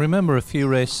started. I remember a few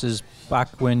races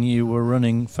back when you were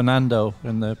running Fernando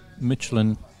in the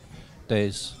Michelin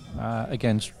days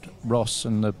against Ross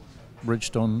and the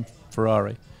Bridgestone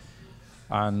Ferrari,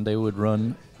 and they would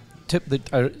run.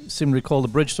 I seem to recall the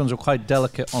Bridgestones were quite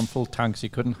delicate on full tanks. You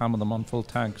couldn't hammer them on full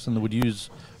tanks, and they would use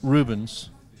Rubens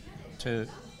to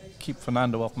keep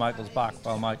Fernando off Michael's back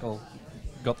while Michael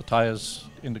got the tyres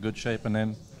into good shape and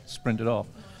then sprinted off.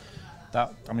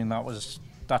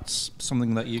 That's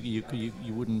something that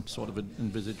you wouldn't sort of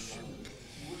envisage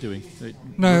doing.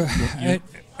 No,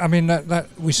 that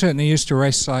we certainly used to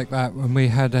race like that when we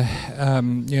had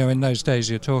in those days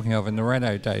you're talking of, in the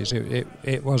Renault days,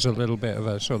 it was a little bit of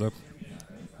a sort of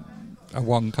a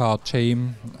one-car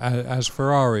team, as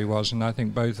Ferrari was, and I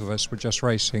think both of us were just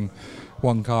racing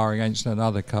one car against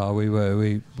another car. We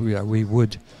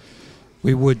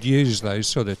would use those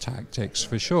sort of tactics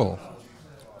for sure.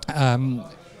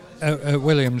 At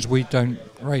Williams, we don't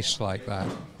race like that.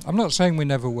 I'm not saying we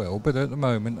never will, but at the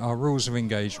moment our rules of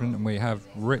engagement, and we have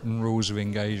written rules of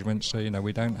engagement, so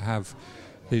we don't have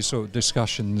these sort of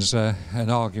discussions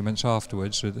and arguments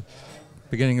afterwards. At the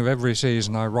beginning of every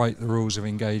season I write the rules of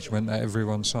engagement that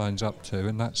everyone signs up to,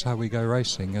 and that's how we go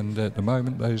racing. And at the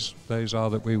moment those are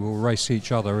that we will race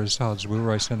each other as hard as we'll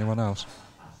race anyone else.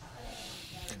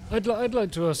 I'd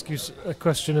like to ask you a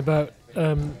question about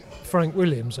Frank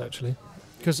Williams, actually,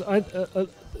 because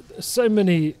so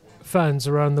many fans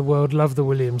around the world love the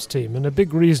Williams team, and a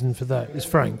big reason for that is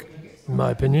Frank, in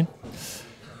my opinion.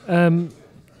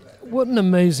 What an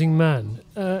amazing man!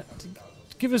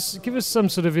 Give us some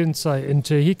sort of insight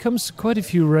into. He comes to quite a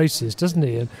few races, doesn't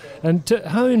he? And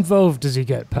how involved does he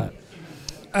get, Pat?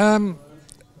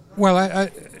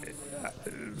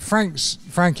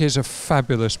 Frank is a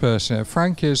fabulous person.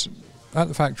 Frank is at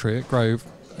the factory at Grove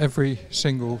every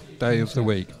single day of the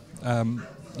week.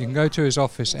 You can go to his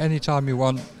office anytime you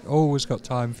want. Always got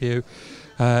time for you.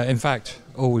 In fact,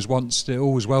 always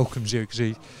welcomes you,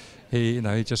 because he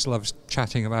just loves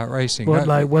chatting about racing.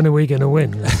 When are we going to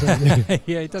win?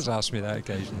 Yeah, he does ask me that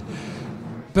occasionally.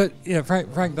 But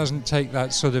Frank doesn't take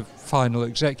that sort of final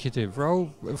executive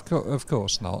role. Of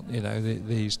course not.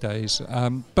 These days.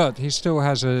 But he still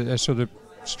has a sort of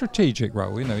strategic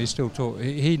role. He still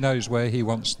he knows where he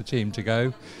wants the team to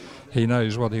go. He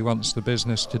knows what he wants the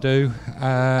business to do,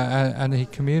 and he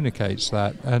communicates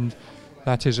that, and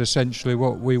that is essentially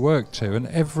what we work to. And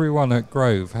everyone at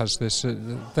Grove has this,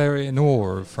 they're in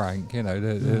awe of Frank,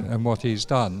 and what he's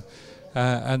done,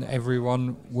 and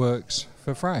everyone works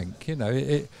for Frank.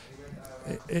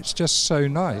 It's just so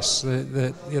nice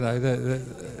that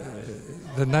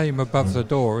the name above the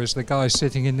door is the guy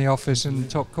sitting in the office in the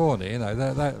top corner.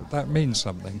 That means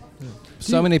something.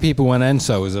 So many people, when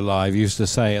Enzo was alive, used to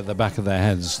say at the back of their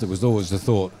heads, there was always the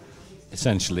thought,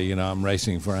 essentially, I'm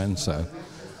racing for Enzo.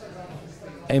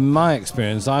 In my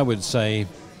experience, I would say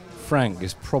Frank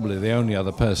is probably the only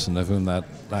other person of whom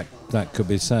that could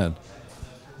be said.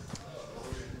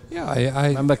 Yeah, I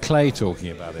remember Clay talking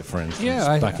about it, for instance,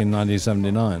 back in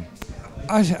 1979.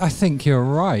 I think you're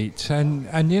right, and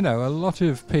a lot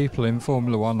of people in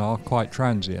Formula One are quite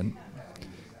transient.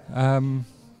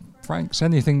 Frank's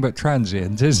anything but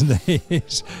transient, isn't he?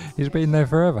 He's been there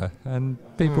forever, and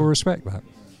people respect that.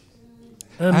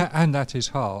 And at his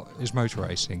heart is motor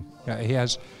racing.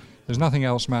 There's nothing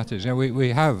else matters. We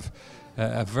have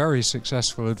a very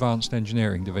successful advanced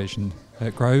engineering division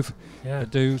at Grove that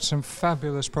do some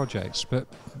fabulous projects. But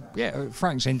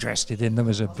Frank's interested in them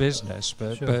as a business.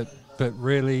 But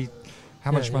really,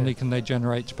 how much money can they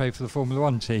generate to pay for the Formula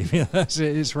One team?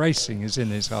 It's racing is in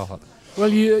his heart. Well,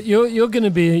 you're going to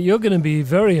be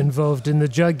very involved in the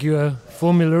Jaguar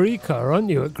Formula E car, aren't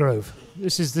you, at Grove?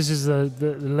 This is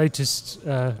the latest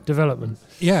development.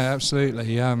 Yeah,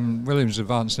 absolutely. Williams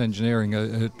Advanced Engineering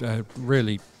are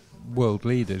really world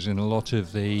leaders in a lot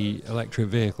of the electric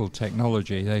vehicle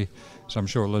technology. As I'm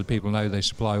sure a lot of people know, they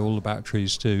supply all the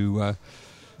batteries to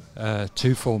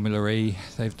Formula E.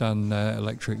 They've done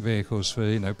electric vehicles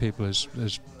for people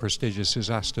as prestigious as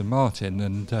Aston Martin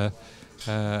and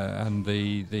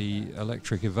the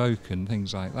electric Evoque and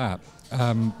things like that.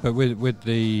 But with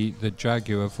the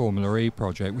Jaguar Formula E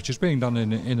project, which is being done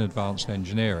in advanced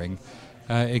engineering,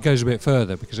 it goes a bit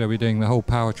further, because they'll be doing the whole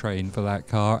powertrain for that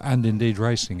car and indeed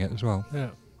racing it as well.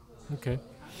 Yeah. Okay.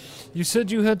 You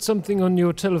said you had something on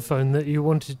your telephone that you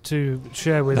wanted to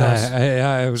share with us.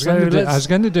 I was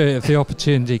going to do it if the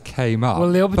opportunity came up.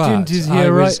 Well, the opportunity is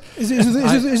here, right? Is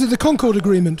it the Concord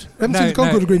Agreement? I haven't seen the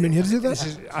Concord Agreement yet. Is it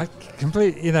that? I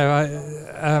completely,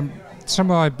 some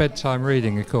of my bedtime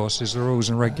reading, of course, is the rules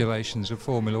and regulations of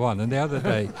Formula One. And the other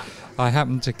day, I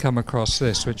happened to come across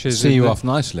this, which is see you off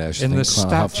nicely. I should in think, the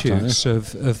quite half the time.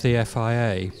 statutes of the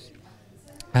FIA,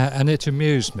 and it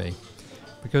amused me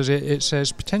because it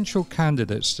says potential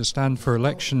candidates to stand for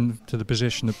election to the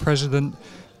position of president,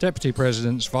 deputy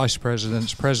presidents, vice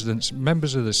presidents, presidents,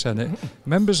 members of the Senate,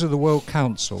 members of the World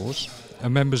Councils,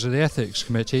 and members of the Ethics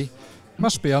Committee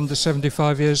must be under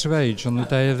 75 years of age on the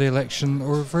day of the election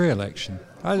or of re-election.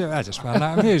 I just found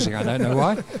that amusing. I don't know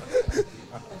why.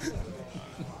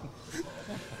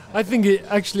 I think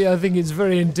it's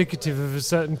very indicative of a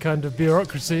certain kind of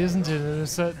bureaucracy, isn't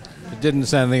it? It didn't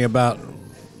say anything about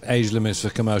age limits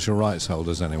for commercial rights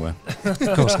holders anywhere.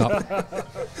 Of course not.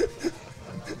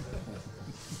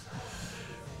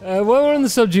 While we're on the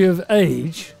subject of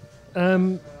age,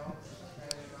 can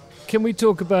we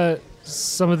talk about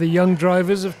some of the young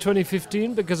drivers of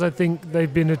 2015? Because I think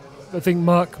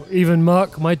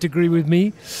Mark might agree with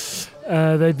me.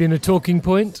 They've been a talking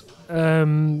point.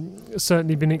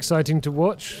 Certainly been exciting to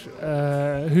watch.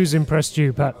 Who's impressed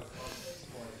you, Pat?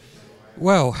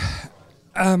 Well,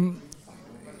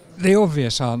 the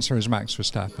obvious answer is Max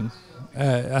Verstappen.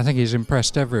 I think he's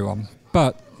impressed everyone.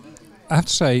 But I have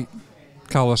to say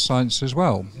Carlos Sainz as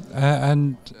well.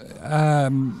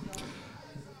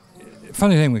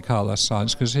 Funny thing with Carlos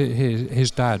Sainz, because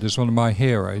his dad is one of my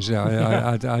heroes.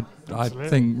 I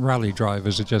think rally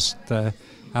drivers are just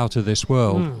out of this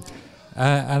world.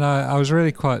 And I was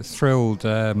really quite thrilled,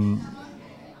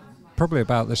 probably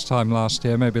about this time last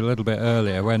year, maybe a little bit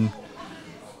earlier, when,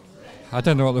 I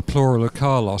don't know what the plural of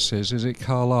Carlos is it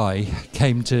Carli,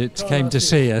 came to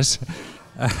see us,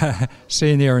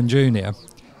 senior and junior,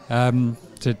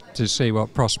 to see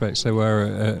what prospects there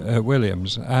were at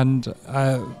Williams. And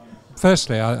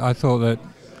firstly, I thought that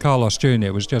Carlos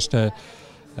Jr. was just a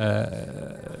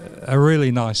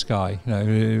really nice guy,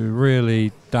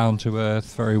 really down to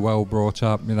earth, very well brought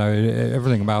up.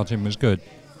 Everything about him was good.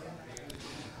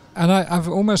 And I've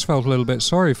almost felt a little bit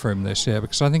sorry for him this year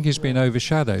because I think he's been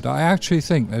overshadowed. I actually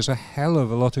think there's a hell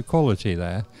of a lot of quality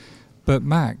there, but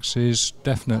Max is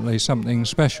definitely something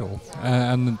special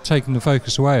and taking the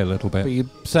focus away a little bit. But you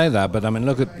say that, but I mean,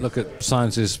 look at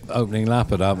Sainz's opening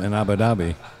lap in Abu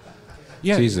Dhabi.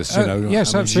 Yeah, Jesus,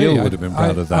 yes, absolutely. Gilles would have been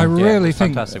proud of that. I really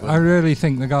think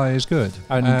the guy is good.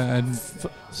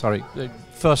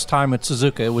 First time at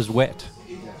Suzuka, it was wet,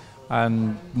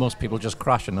 and most people just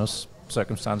crash in those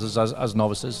circumstances as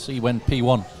novices. He went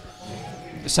P1,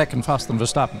 second faster than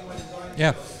Verstappen.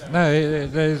 Yeah, no,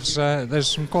 there's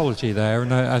some quality there,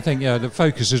 and I think the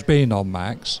focus has been on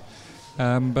Max.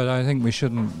 But I think we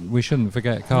shouldn't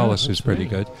forget Carlos is pretty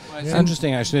good. Well, it's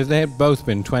interesting actually. If they had both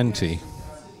been 20.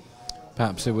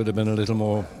 Perhaps it would have been a little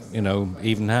more,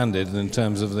 even-handed in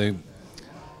terms of the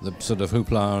sort of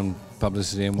hoopla and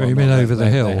publicity and whatnot. You mean over the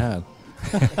hill? They had.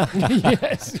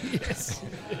 Yes.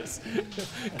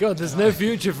 God, there's no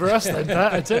future for us then,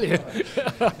 Pat, I tell you.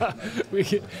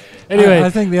 Anyway, I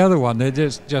think the other one,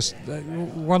 just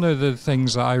one of the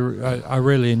things that I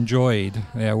really enjoyed,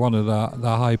 one of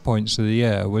the high points of the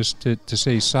year was to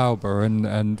see Sauber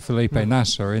and Felipe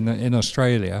Nasser in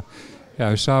Australia.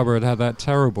 Sauber had that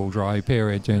terrible dry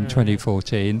period during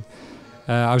 2014.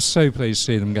 I was so pleased to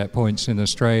see them get points in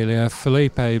Australia.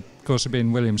 Felipe, of course, had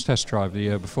been Williams test driver the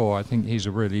year before. I think he's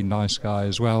a really nice guy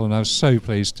as well, and I was so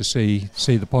pleased to see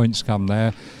the points come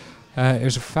there. It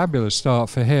was a fabulous start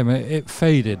for him. It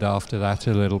faded after that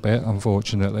a little bit,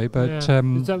 unfortunately. But is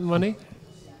that money?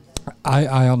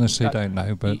 I honestly don't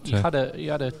know. But he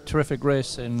had a terrific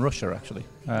race in Russia, actually.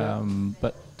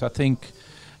 But I think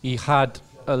he had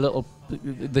a little.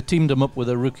 They teamed him up with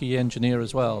a rookie engineer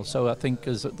as well, so I think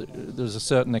there's a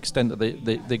certain extent that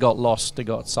they got lost, they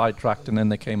got sidetracked, and then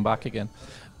they came back again.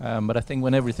 But I think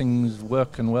when everything's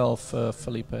working well for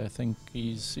Felipe, I think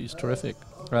he's terrific,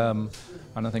 and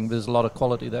I think there's a lot of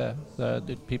quality there.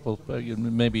 People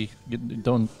maybe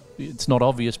don't. It's not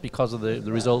obvious because of the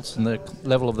results and the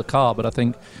level of the car, but I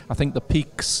think the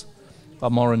peaks are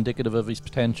more indicative of his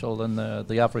potential than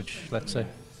the average, let's say.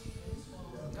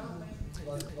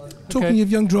 Talking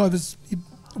of young drivers,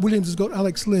 Williams has got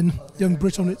Alex Lynn, young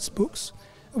Brit, on its books.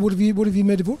 What have you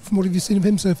made of it? From what have you seen of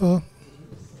him so far?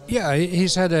 Yeah,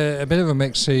 he's had a bit of a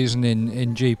mixed season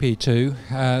in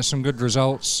GP2. Some good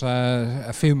results,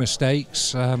 a few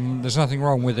mistakes. There's nothing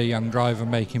wrong with a young driver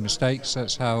making mistakes.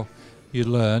 That's how you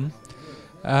learn.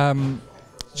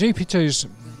 GP2's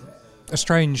a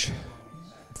strange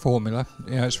formula.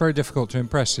 It's very difficult to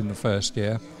impress in the first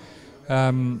year.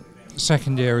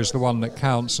 Second year is the one that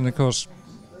counts, and of course,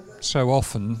 so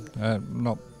often,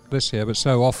 not this year, but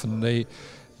so often the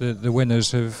the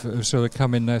winners have sort of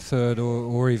come in their third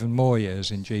or even more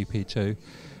years in GP2.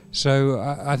 So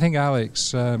I think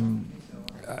Alex,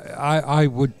 I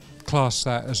would class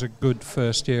that as a good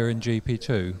first year in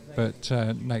GP2, but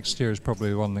next year is probably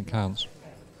the one that counts.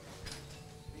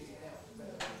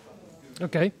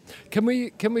 Okay, can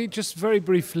we just very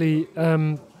briefly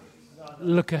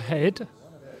look ahead,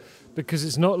 because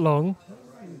it's not long.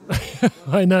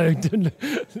 I know,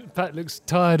 Pat looks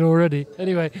tired already.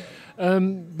 Anyway,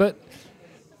 but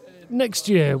next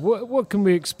year, what can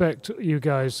we expect, you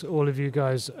guys, all of you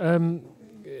guys? I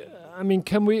mean,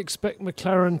 can we expect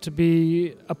McLaren to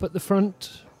be up at the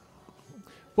front?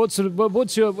 How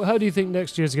do you think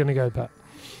next year's going to go, Pat?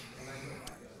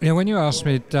 Yeah, when you asked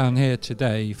me down here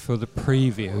today for the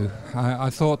preview, I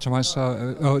thought to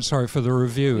myself, for the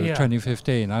review of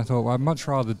 2015, I thought, well, I'd much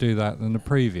rather do that than the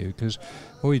preview, because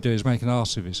all you do is make an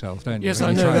arse of yourself, don't you? Yes,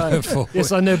 I know.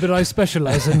 Yes, I know, but I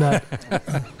specialise in that.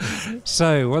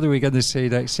 So, what are we going to see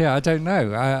next year? I don't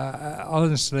know.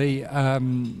 Honestly,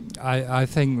 I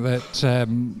think that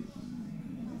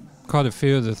quite a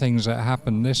few of the things that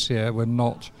happened this year were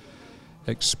not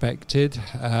expected.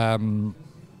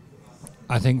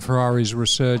 I think Ferrari's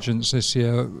resurgence this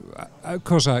year, of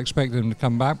course I expected them to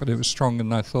come back, but it was stronger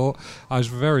than I thought. I was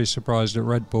very surprised at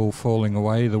Red Bull falling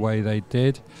away the way they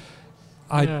did.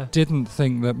 I didn't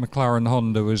think that McLaren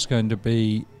Honda was going to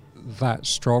be that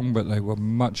strong, but they were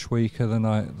much weaker than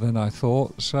I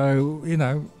thought. So, you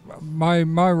know, my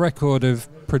record of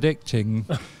predicting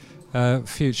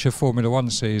future Formula One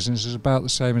seasons is about the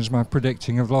same as my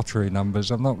predicting of lottery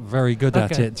numbers. I'm not very good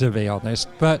at it, to be honest.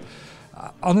 But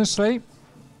honestly,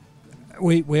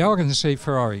 we are going to see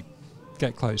Ferrari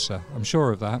get closer. I'm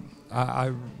sure of that.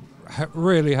 I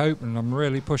really hope, and I'm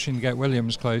really pushing to get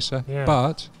Williams closer. Yeah.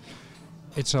 But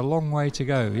it's a long way to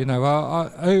go. You know,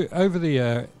 over the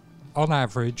year, on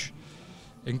average,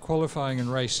 in qualifying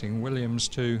and racing, Williams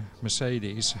to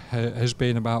Mercedes has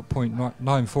been about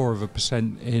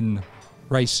 0.94% in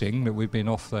racing, that we've been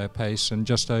off their pace, and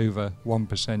just over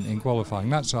 1% in qualifying.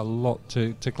 That's a lot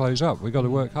to close up. We've got to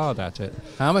work hard at it.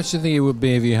 How much do you think it would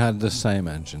be if you had the same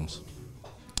engines?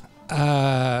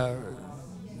 I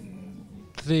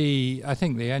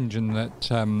think the engine that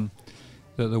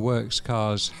the Works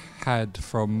cars had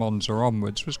from Monza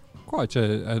onwards was quite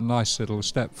a nice little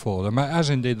step for them, as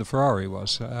indeed the Ferrari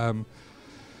was. You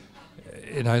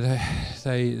know,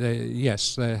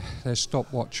 they're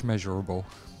stopwatch measurable.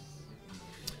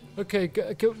 Okay,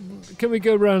 can we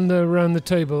go around the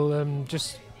table?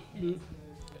 Just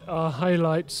our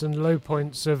highlights and low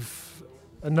points of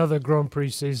another Grand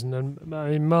Prix season. And I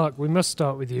mean, Mark, we must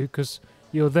start with you because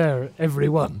you're there every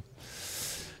one.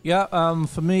 Yeah,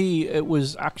 for me, it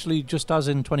was actually just as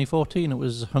in 2014. It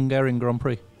was Hungarian Grand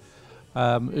Prix.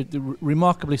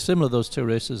 Remarkably similar, those two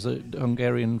races, the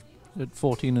Hungarian at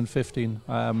 14 and 15,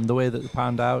 the way that it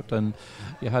panned out, and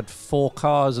you had 4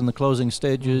 cars in the closing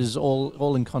stages,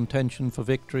 all in contention for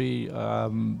victory.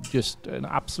 Just an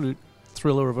absolute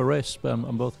thriller of a race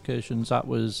on both occasions. That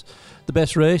was the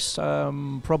best race.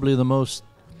 Probably the most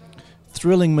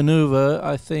thrilling manoeuvre,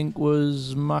 I think,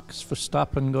 was Max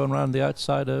Verstappen going around the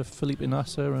outside of Felipe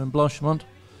Nasser and Blanchimont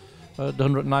at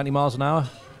 190 miles an hour.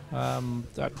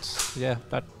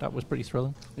 That was pretty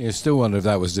thrilling. You still wonder if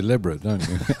that was deliberate, don't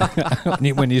you?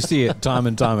 when you see it time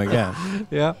and time again.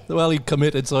 Yeah, well, he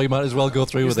committed, so he might as well go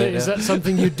through with it. Is that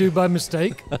something you do by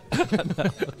mistake?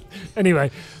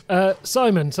 Anyway,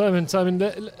 Simon,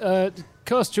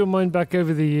 cast your mind back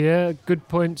over the year. Good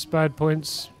points, bad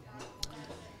points.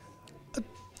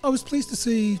 I was pleased to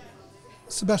see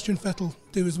Sebastian Vettel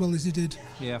do as well as he did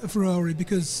at Ferrari,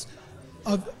 because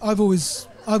I've always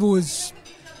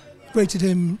rated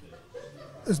him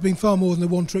as being far more than a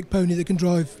one-trick pony that can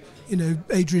drive,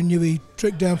 Adrian Newey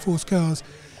trick downforce cars.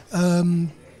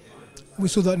 We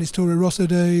saw that in his Toro Rosso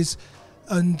days,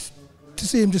 and to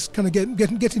see him just kind of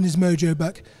getting his mojo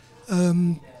back.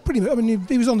 Pretty much, I mean,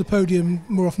 he was on the podium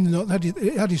more often than not.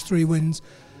 Had his 3 wins.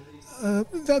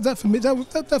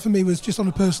 That for me was just on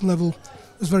a personal level,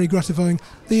 was very gratifying.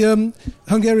 The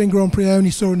Hungarian Grand Prix I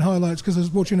only saw in highlights because I was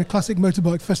watching a classic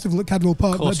motorbike festival at Cadwell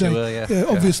Park that day. Yeah,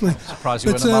 obviously. Surprised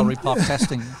you weren't at Mallory Park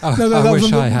testing. I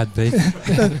wish I had been.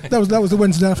 that was the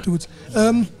Wednesday afterwards.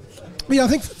 I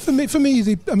think for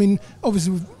me,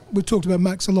 obviously we've talked about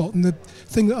Max a lot, and the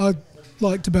thing that I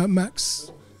liked about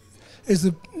Max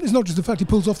is not just the fact he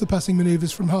pulls off the passing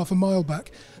manoeuvres from half a mile back,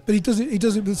 but he does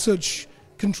it with such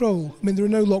control. I mean, there are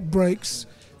no lock brakes.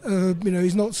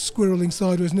 He's not squirreling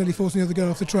sideways, nearly forcing the other guy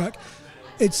off the track.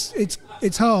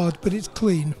 It's hard, but it's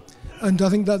clean, and I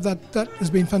think that has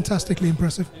been fantastically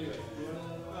impressive.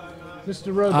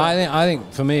 Mr. Robert? I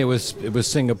think for me it was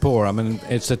Singapore. I mean,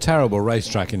 it's a terrible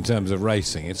racetrack in terms of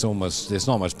racing. It's not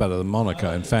much better than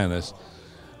Monaco, in fairness.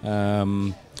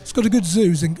 It's got a good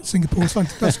zoo, Singapore.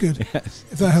 That's good. Yes.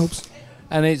 If that helps.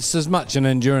 And it's as much an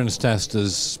endurance test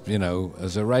as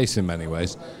as a race in many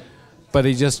ways. But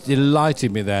it just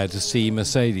delighted me there to see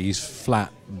Mercedes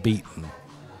flat beaten.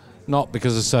 Not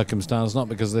because of circumstance, not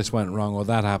because this went wrong or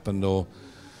that happened or,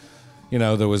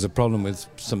 there was a problem with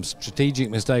some strategic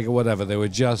mistake or whatever. They were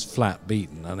just flat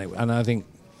beaten. And I think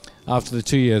after the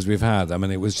 2 years we've had, I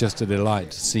mean, it was just a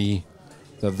delight to see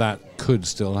that could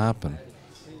still happen.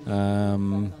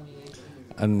 And,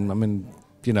 I mean,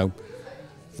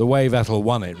 the way Vettel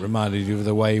won it reminded you of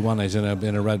the way he won it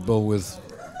in a Red Bull with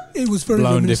it was very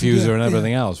blown diffuser and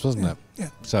everything else, wasn't it? Yeah.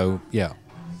 So, yeah.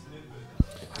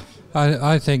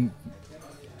 I think,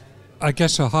 I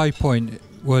guess a high point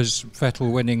was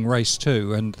Vettel winning race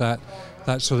 2, and that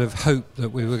sort of hope that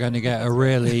we were going to get a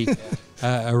really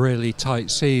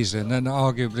tight season, and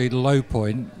arguably the low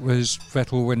point was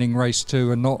Vettel winning race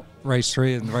 2 and not race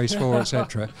 3 and race 4,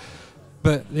 etc.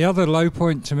 But the other low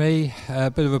point to me, a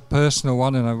bit of a personal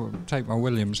one, and I will take my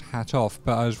Williams hat off,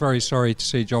 but I was very sorry to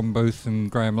see John Booth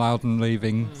and Graham Loudon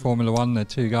leaving Formula One. They're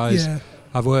two guys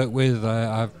I've worked with,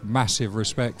 I have massive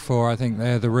respect for. I think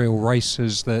they're the real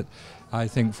racers that I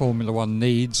think Formula One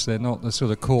needs. They're not the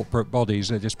sort of corporate bodies,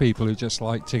 they're just people who just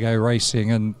like to go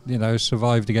racing and,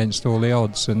 survived against all the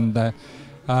odds. And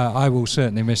I will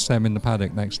certainly miss them in the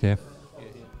paddock next year.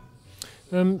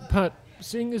 Pat,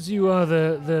 seeing as you are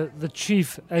the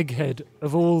chief egghead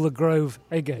of all the Grove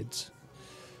eggheads,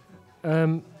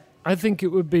 I think it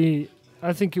would be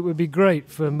great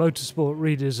for motorsport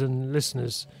readers and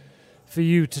listeners for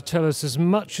you to tell us as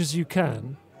much as you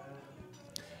can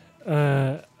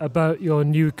about your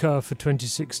new car for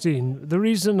 2016. The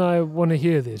reason I want to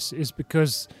hear this is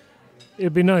because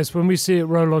it'd be nice when we see it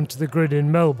roll onto the grid in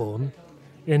Melbourne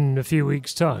in a few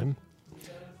weeks' time.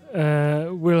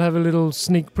 We'll have a little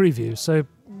sneak preview. So,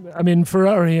 I mean,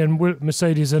 Ferrari and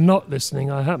Mercedes are not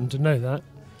listening. I happen to know that.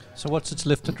 So what's its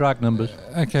lift to drag numbers?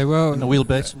 Okay, well... And the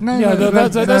wheelbase?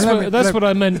 That's what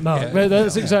I meant, Mark. Yeah.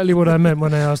 That's exactly what I meant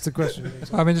when I asked the question.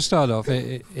 I mean, to start off,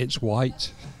 it's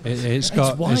white. It's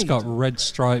got red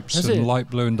stripes and light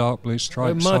blue and dark blue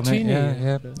stripes on it.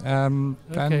 Yeah.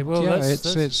 Okay, well,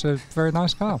 it's a very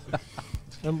nice car.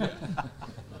 Come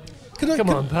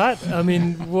on, Pat. I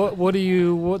mean,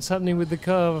 what's happening with the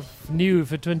car new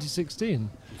for 2016?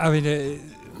 I mean,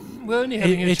 we're only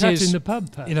having a chat in the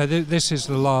pub, Pat. This is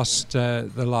the last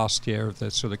year of the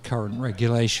sort of current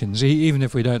regulations. Even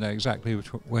if we don't know exactly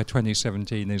where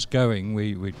 2017 is going,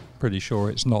 we're pretty sure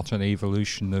it's not an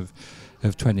evolution of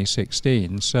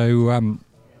 2016. So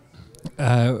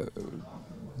the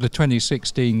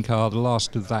 2016 car, the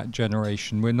last of that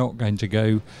generation, we're not going to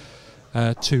go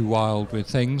too wild with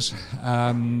things.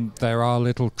 There are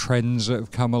little trends that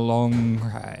have come along.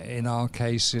 In our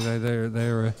case,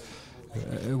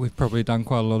 we've probably done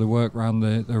quite a lot of work around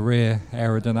the rear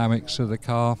aerodynamics of the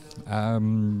car.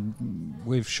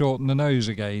 We've shortened the nose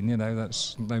again.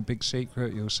 That's no big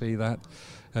secret. You'll see that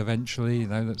eventually.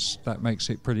 That makes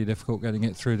it pretty difficult getting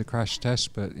it through the crash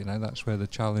test, but that's where the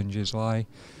challenges lie.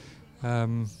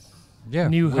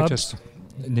 New hubs.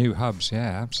 New hubs,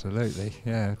 yeah, absolutely.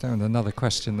 Yeah, don't want another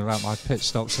question about my pit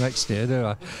stops next year, do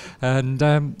I? And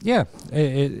I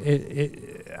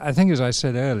think, as I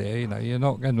said earlier, you're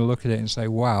not going to look at it and say,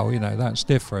 "Wow, that's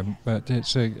different." But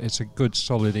it's a good,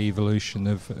 solid evolution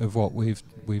of what we've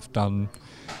done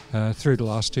through the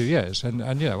last 2 years, and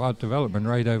our development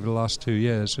rate over the last 2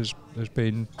 years has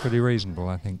been pretty reasonable,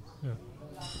 I think. Yeah.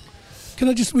 We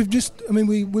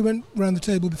went round the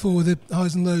table before with the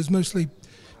highs and lows, mostly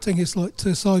taking a slight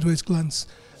sideways glance.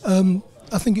 I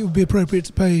think it would be appropriate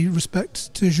to pay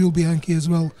respect to Jules Bianchi as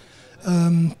well,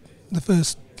 the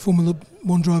first Formula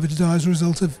One driver to die as a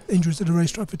result of injuries at a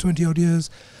racetrack for 20 odd years.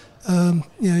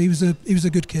 He was a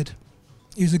good kid.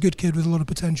 He was a good kid with a lot of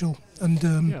potential,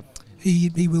 and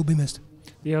he will be missed.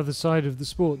 The other side of the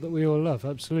sport that we all love,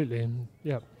 absolutely, and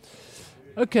yeah.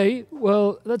 Okay,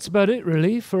 well, that's about it,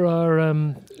 really, for our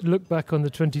look back on the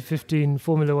 2015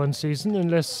 Formula One season,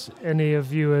 unless any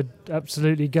of you are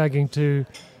absolutely gagging to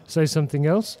say something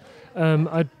else.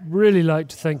 I'd really like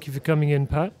to thank you for coming in,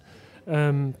 Pat,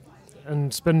 and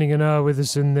spending an hour with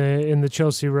us in the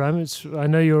Chelsea Ram. I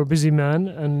know you're a busy man,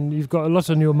 and you've got a lot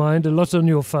on your mind, a lot on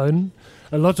your phone,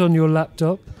 a lot on your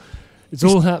laptop. It's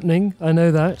all happening, I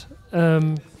know that.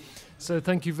 So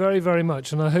thank you very, very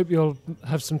much, and I hope you'll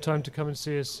have some time to come and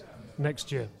see us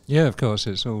next year. Yeah, of course,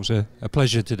 it's always a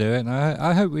pleasure to do it, and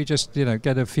I hope we just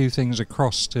get a few things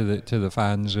across to the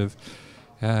fans of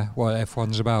what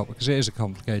F1's about, because it is a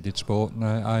complicated sport, and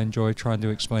I enjoy trying to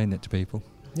explain it to people.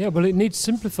 Yeah, well, it needs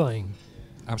simplifying.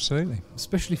 Absolutely.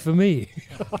 Especially for me.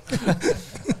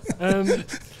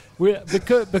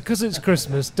 Because it's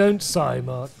Christmas, don't sigh,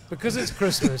 Mark. Because it's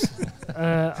Christmas,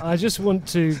 I just want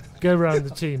to go around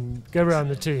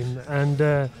the team,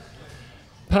 and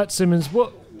Pat Symonds,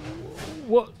 what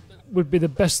would be the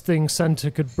best thing Santa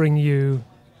could bring you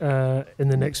in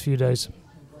the next few days?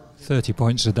 30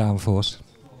 points of downforce.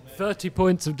 30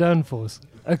 points of downforce.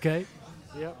 Okay.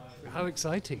 Yep. How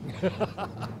exciting.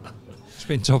 It's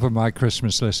been top of my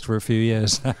Christmas list for a few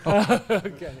years now.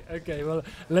 Okay. Well,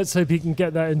 let's hope you can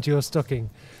get that into your stocking.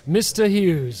 Mr.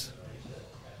 Hughes.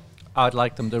 I'd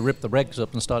like them to rip the regs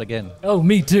up and start again. Oh,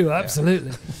 me too,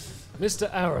 absolutely. Mr.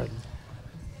 Aaron.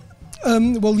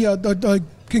 I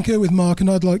concur with Mark, and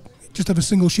I'd like just have a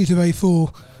single sheet of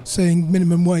A4 saying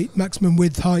minimum weight, maximum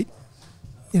width, height,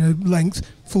 length,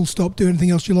 full stop, do anything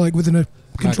else you like within a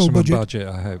controlled Maximum budget.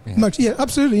 I hope. Yeah.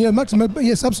 Absolutely. Yeah, maximum.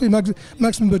 Yes, absolutely.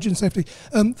 Maximum budget and safety.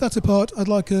 That apart, I'd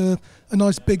like a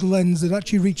nice big lens that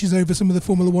actually reaches over some of the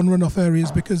Formula One runoff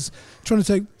areas, because trying to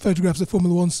take photographs of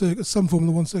Formula One circuits, some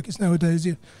Formula One circuits nowadays,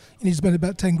 you need to spend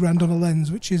about 10 grand on a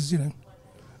lens, which is,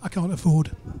 I can't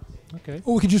afford. Okay.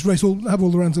 Or we could just have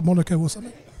all the rounds at Monaco or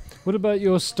something. What about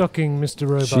your stocking, Mr.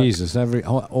 Roebuck? Jesus,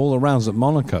 all the rounds at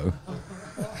Monaco.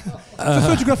 For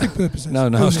photographic purposes. No,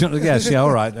 I was going to guess. Yeah,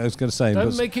 all right. I was going to say.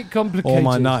 Don't make it complicated. All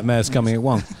my nightmares coming at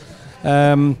once.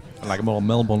 Like them all in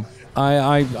Melbourne.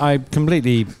 I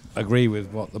completely agree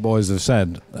with what the boys have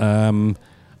said.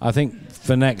 I think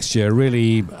for next year,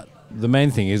 really, the main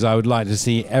thing is I would like to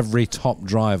see every top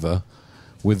driver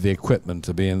with the equipment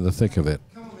to be in the thick of it.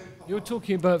 You're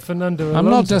talking about Fernando Alonso. I'm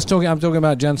not just talking. I'm talking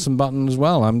about Jenson Button as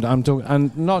well. I'm talking,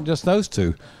 and not just those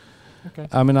two. Okay.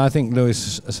 I mean, I think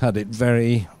Lewis has had it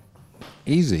very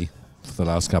easy for the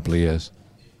last couple of years.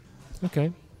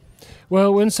 Okay.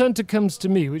 Well, when Santa comes to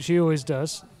me, which he always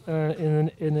does,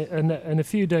 in a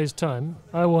few days' time,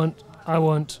 I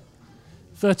want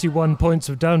 31 points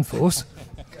of downforce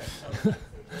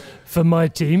for my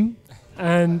team,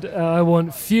 and I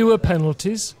want fewer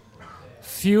penalties,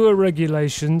 fewer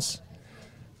regulations,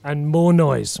 and more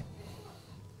noise.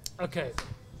 Okay.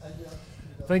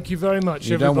 Thank you very much,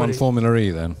 You everybody. don't want Formula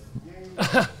E then?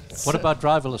 What about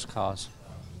driverless cars?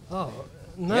 Oh,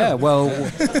 no. Yeah, well,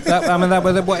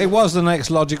 it was the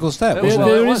next logical step.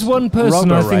 There is one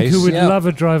person, I Rubber think, who race, would yeah. love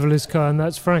a driverless car, and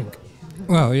that's Frank.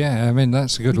 Well, yeah, I mean,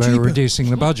 that's a good way of Cheaper. reducing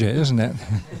the budget, isn't it?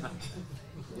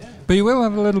 But you will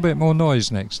have a little bit more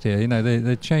noise next year.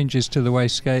 The changes to the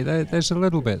wastegate, there's a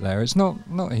little bit there. It's not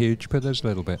huge, but there's a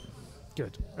little bit.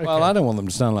 Good. Okay. Well, I don't want them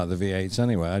to sound like the V8s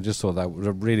anyway. I just thought that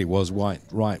really was white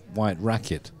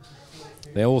racket.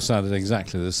 They all sounded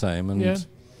exactly the same, and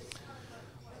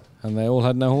they all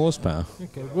had no horsepower.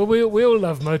 Okay. Well, we all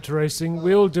love motor racing.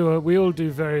 We all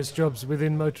do various jobs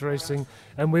within motor racing,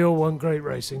 and we all want great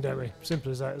racing, don't we?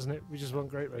 Simple as that, isn't it? We just want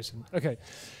great racing. Okay.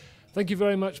 Thank you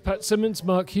very much, Pat Symonds,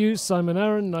 Mark Hughes, Simon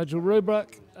Aaron, Nigel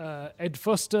Roebuck, Ed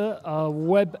Foster, our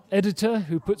web editor,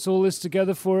 who puts all this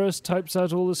together for us, types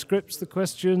out all the scripts, the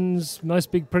questions, nice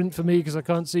big print for me because I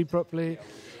can't see properly,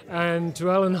 and to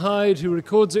Alan Hyde, who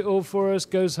records it all for us,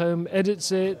 goes home,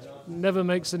 edits it, never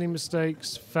makes any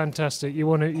mistakes. Fantastic. You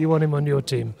want him on your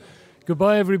team.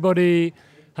 Goodbye, everybody.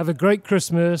 Have a great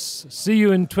Christmas. See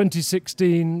you in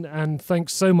 2016, and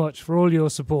thanks so much for all your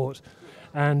support.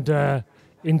 And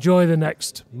enjoy the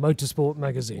next Motorsport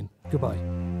magazine. Goodbye.